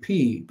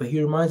ISTP, but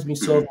he reminds me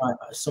so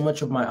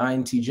much of my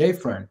INTJ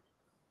friend.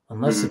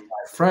 Unless if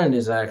my friend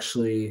is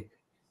actually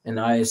an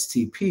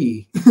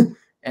ISTP,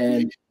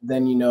 and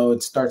then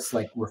it starts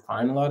like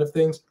refine a lot of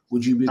things.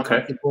 Would you be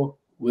comfortable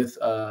with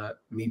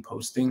me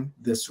posting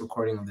this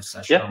recording of the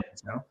session on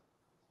now?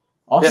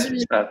 Awesome.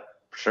 Yeah,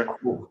 for sure.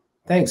 Cool.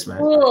 Thanks, man.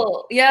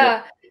 Cool.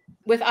 Yeah.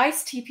 With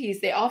ISTPs,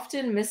 they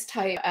often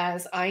mistype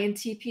as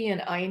INTP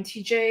and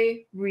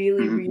INTJ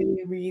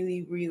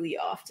really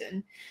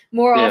often.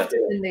 More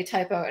often than they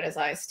type out as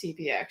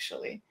ISTP,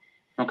 actually.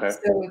 Okay.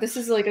 So this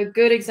is like a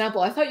good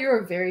example. I thought you were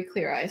a very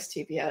clear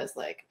ISTP. I was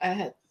like, I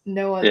had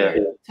no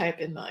other type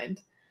in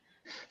mind.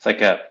 It's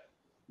like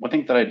one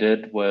thing that I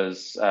did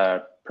was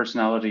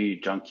Personality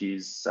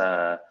Junkies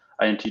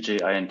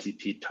INTJ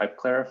INTP type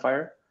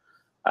clarifier.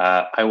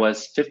 I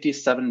was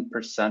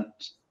 57%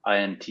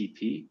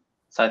 INTP.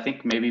 So I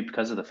think maybe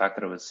because of the fact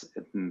that it was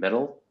in the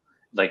middle,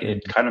 like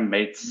it kind of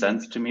made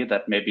sense to me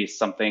that maybe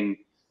something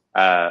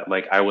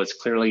like I was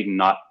clearly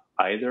not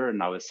either,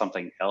 and I was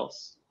something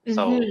else.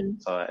 So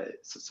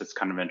it's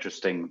kind of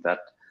interesting that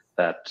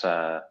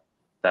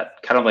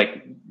kind of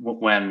like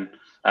when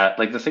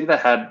like the thing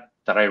that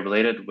I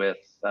related with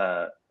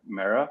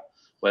Mara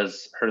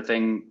was her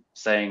thing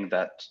saying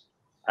that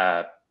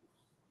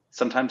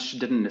sometimes she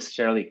didn't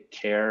necessarily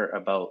care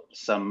about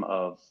some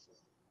of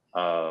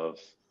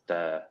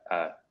the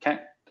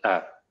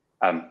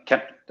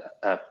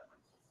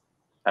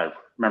I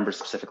remember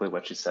specifically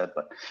what she said,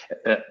 but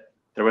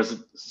there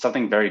was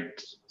something very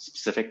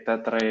specific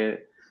that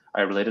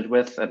I related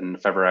with, and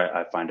if ever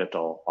I find it,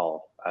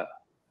 I'll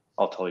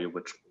tell you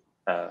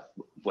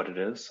what it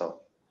is.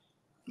 So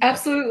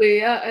absolutely,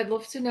 yeah, I'd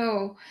love to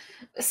know.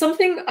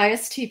 Something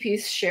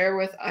ISTPs share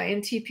with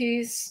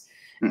INTPs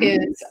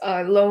is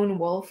a lone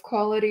wolf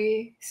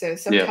quality. So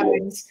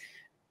sometimes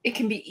it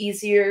can be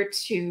easier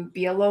to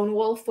be a lone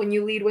wolf when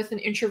you lead with an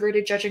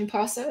introverted judging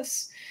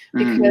process,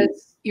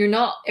 because you're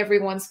not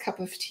everyone's cup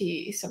of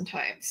tea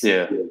sometimes.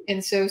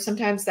 And so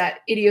sometimes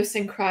that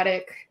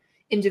idiosyncratic,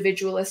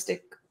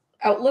 individualistic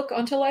outlook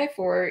onto life,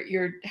 or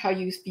how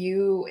you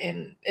view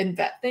and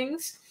vet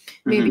things,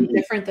 may be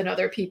different than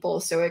other people.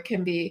 So it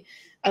can be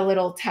a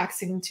little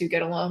taxing to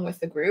get along with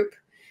the group.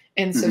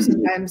 And so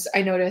sometimes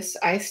I notice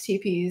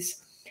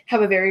ISTPs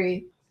have a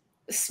very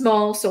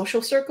small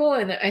social circle,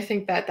 and I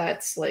think that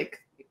that's like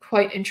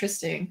quite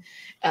interesting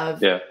of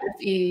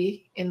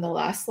FE in the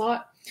last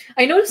lot.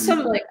 I noticed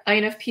some like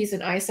INFPs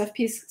and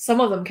ISFPs,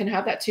 some of them can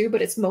have that too,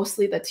 but it's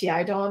mostly the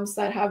TI DOMs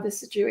that have this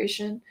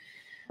situation.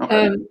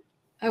 I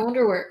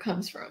wonder where it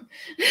comes from.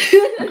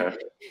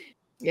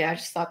 Yeah, I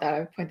just thought that I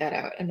would point that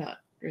out. I'm not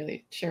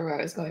really sure where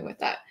I was going with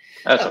that.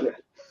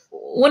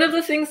 One of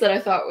the things that I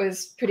thought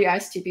was pretty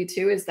ISTP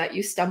too is that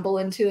you stumble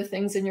into the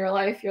things in your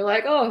life. You're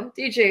like, oh,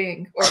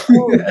 DJing, or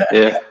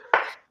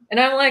and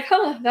I'm like,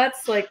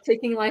 that's like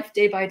taking life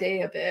day by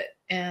day a bit.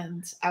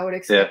 And I would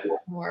expect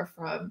more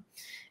from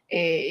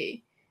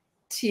a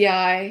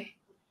TI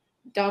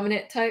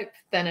dominant type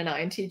than an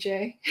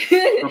INTJ.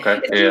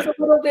 It's a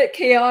little bit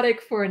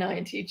chaotic for an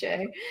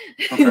INTJ.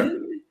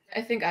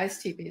 I think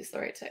ISTP is the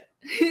right type.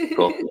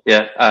 Cool.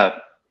 Yeah,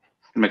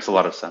 it makes a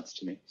lot of sense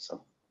to me.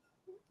 So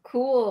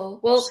cool.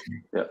 Well,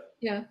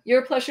 yeah,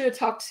 you're a pleasure to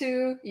talk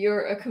to.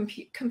 You're a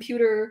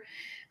computer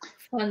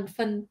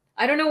fun.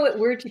 I don't know what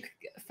word you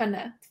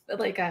fun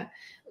like a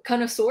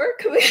connoisseur.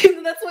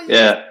 That's what you.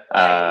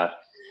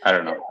 I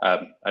don't know.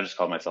 I just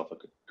call myself a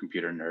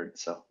computer nerd.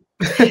 So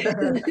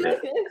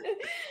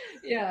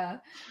yeah,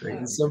 great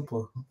and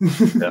simple.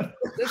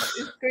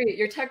 It's great.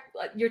 Your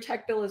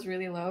tech bill is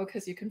really low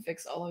because you can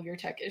fix all of your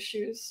tech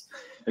issues.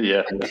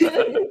 Yeah.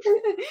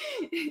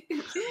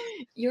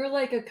 You're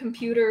like a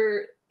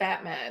computer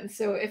Batman.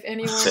 So if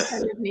anyone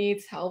kind of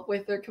needs help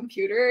with their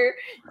computer,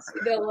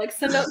 they'll like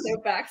send out their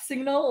back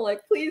signal,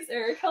 like, please,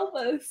 Eric, help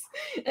us.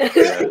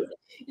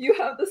 You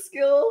have the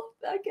skill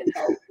that can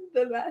help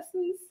the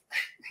masses.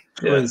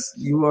 Because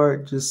you are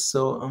just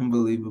so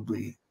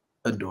unbelievably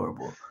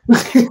adorable.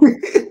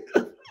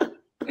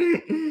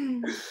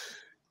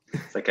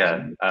 It's like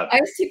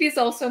ISTP is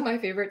also my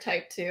favorite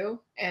type too,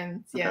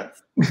 and that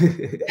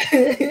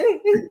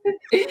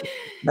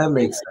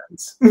makes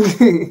sense.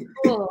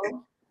 Cool.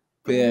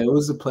 But yeah, it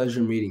was a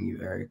pleasure meeting you,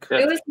 Eric.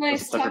 It was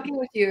nice talking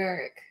with you,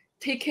 Eric.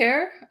 Take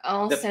care.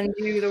 I'll send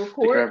you the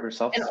report. Take care of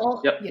yourself. And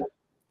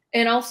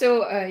and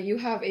also, you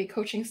have a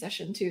coaching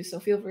session too, so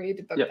feel free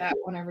to book that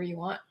whenever you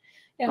want.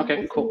 Yeah.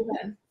 Okay. Cool.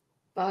 Then.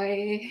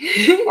 Bye.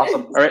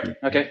 Awesome. All right.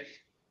 Okay.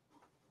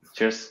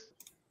 Cheers.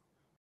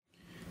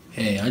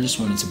 Hey, I just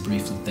wanted to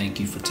briefly thank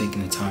you for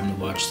taking the time to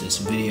watch this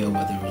video,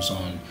 whether it was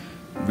on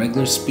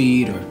regular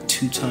speed or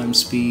 2x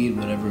speed,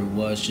 whatever it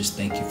was. Just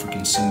thank you for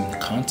consuming the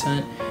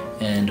content.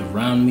 And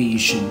around me, you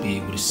should be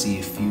able to see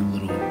a few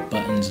little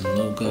buttons outlines and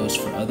logos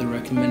for other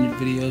recommended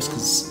videos,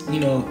 because, you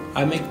know,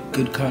 I make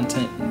good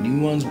content,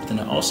 new ones, but then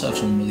I also have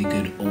some really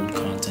good old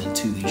content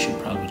too that you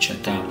should probably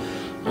check out.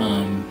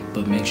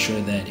 But make sure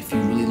that if you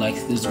really like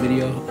this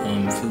video,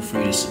 feel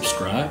free to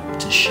subscribe,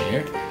 to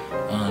share.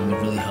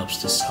 It really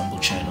helps this humble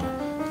channel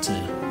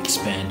to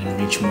expand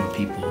and reach more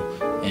people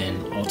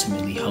and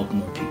ultimately help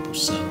more people.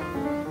 So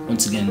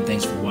once again,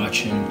 thanks for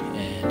watching,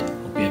 and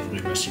hope you have a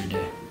great rest of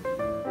your day.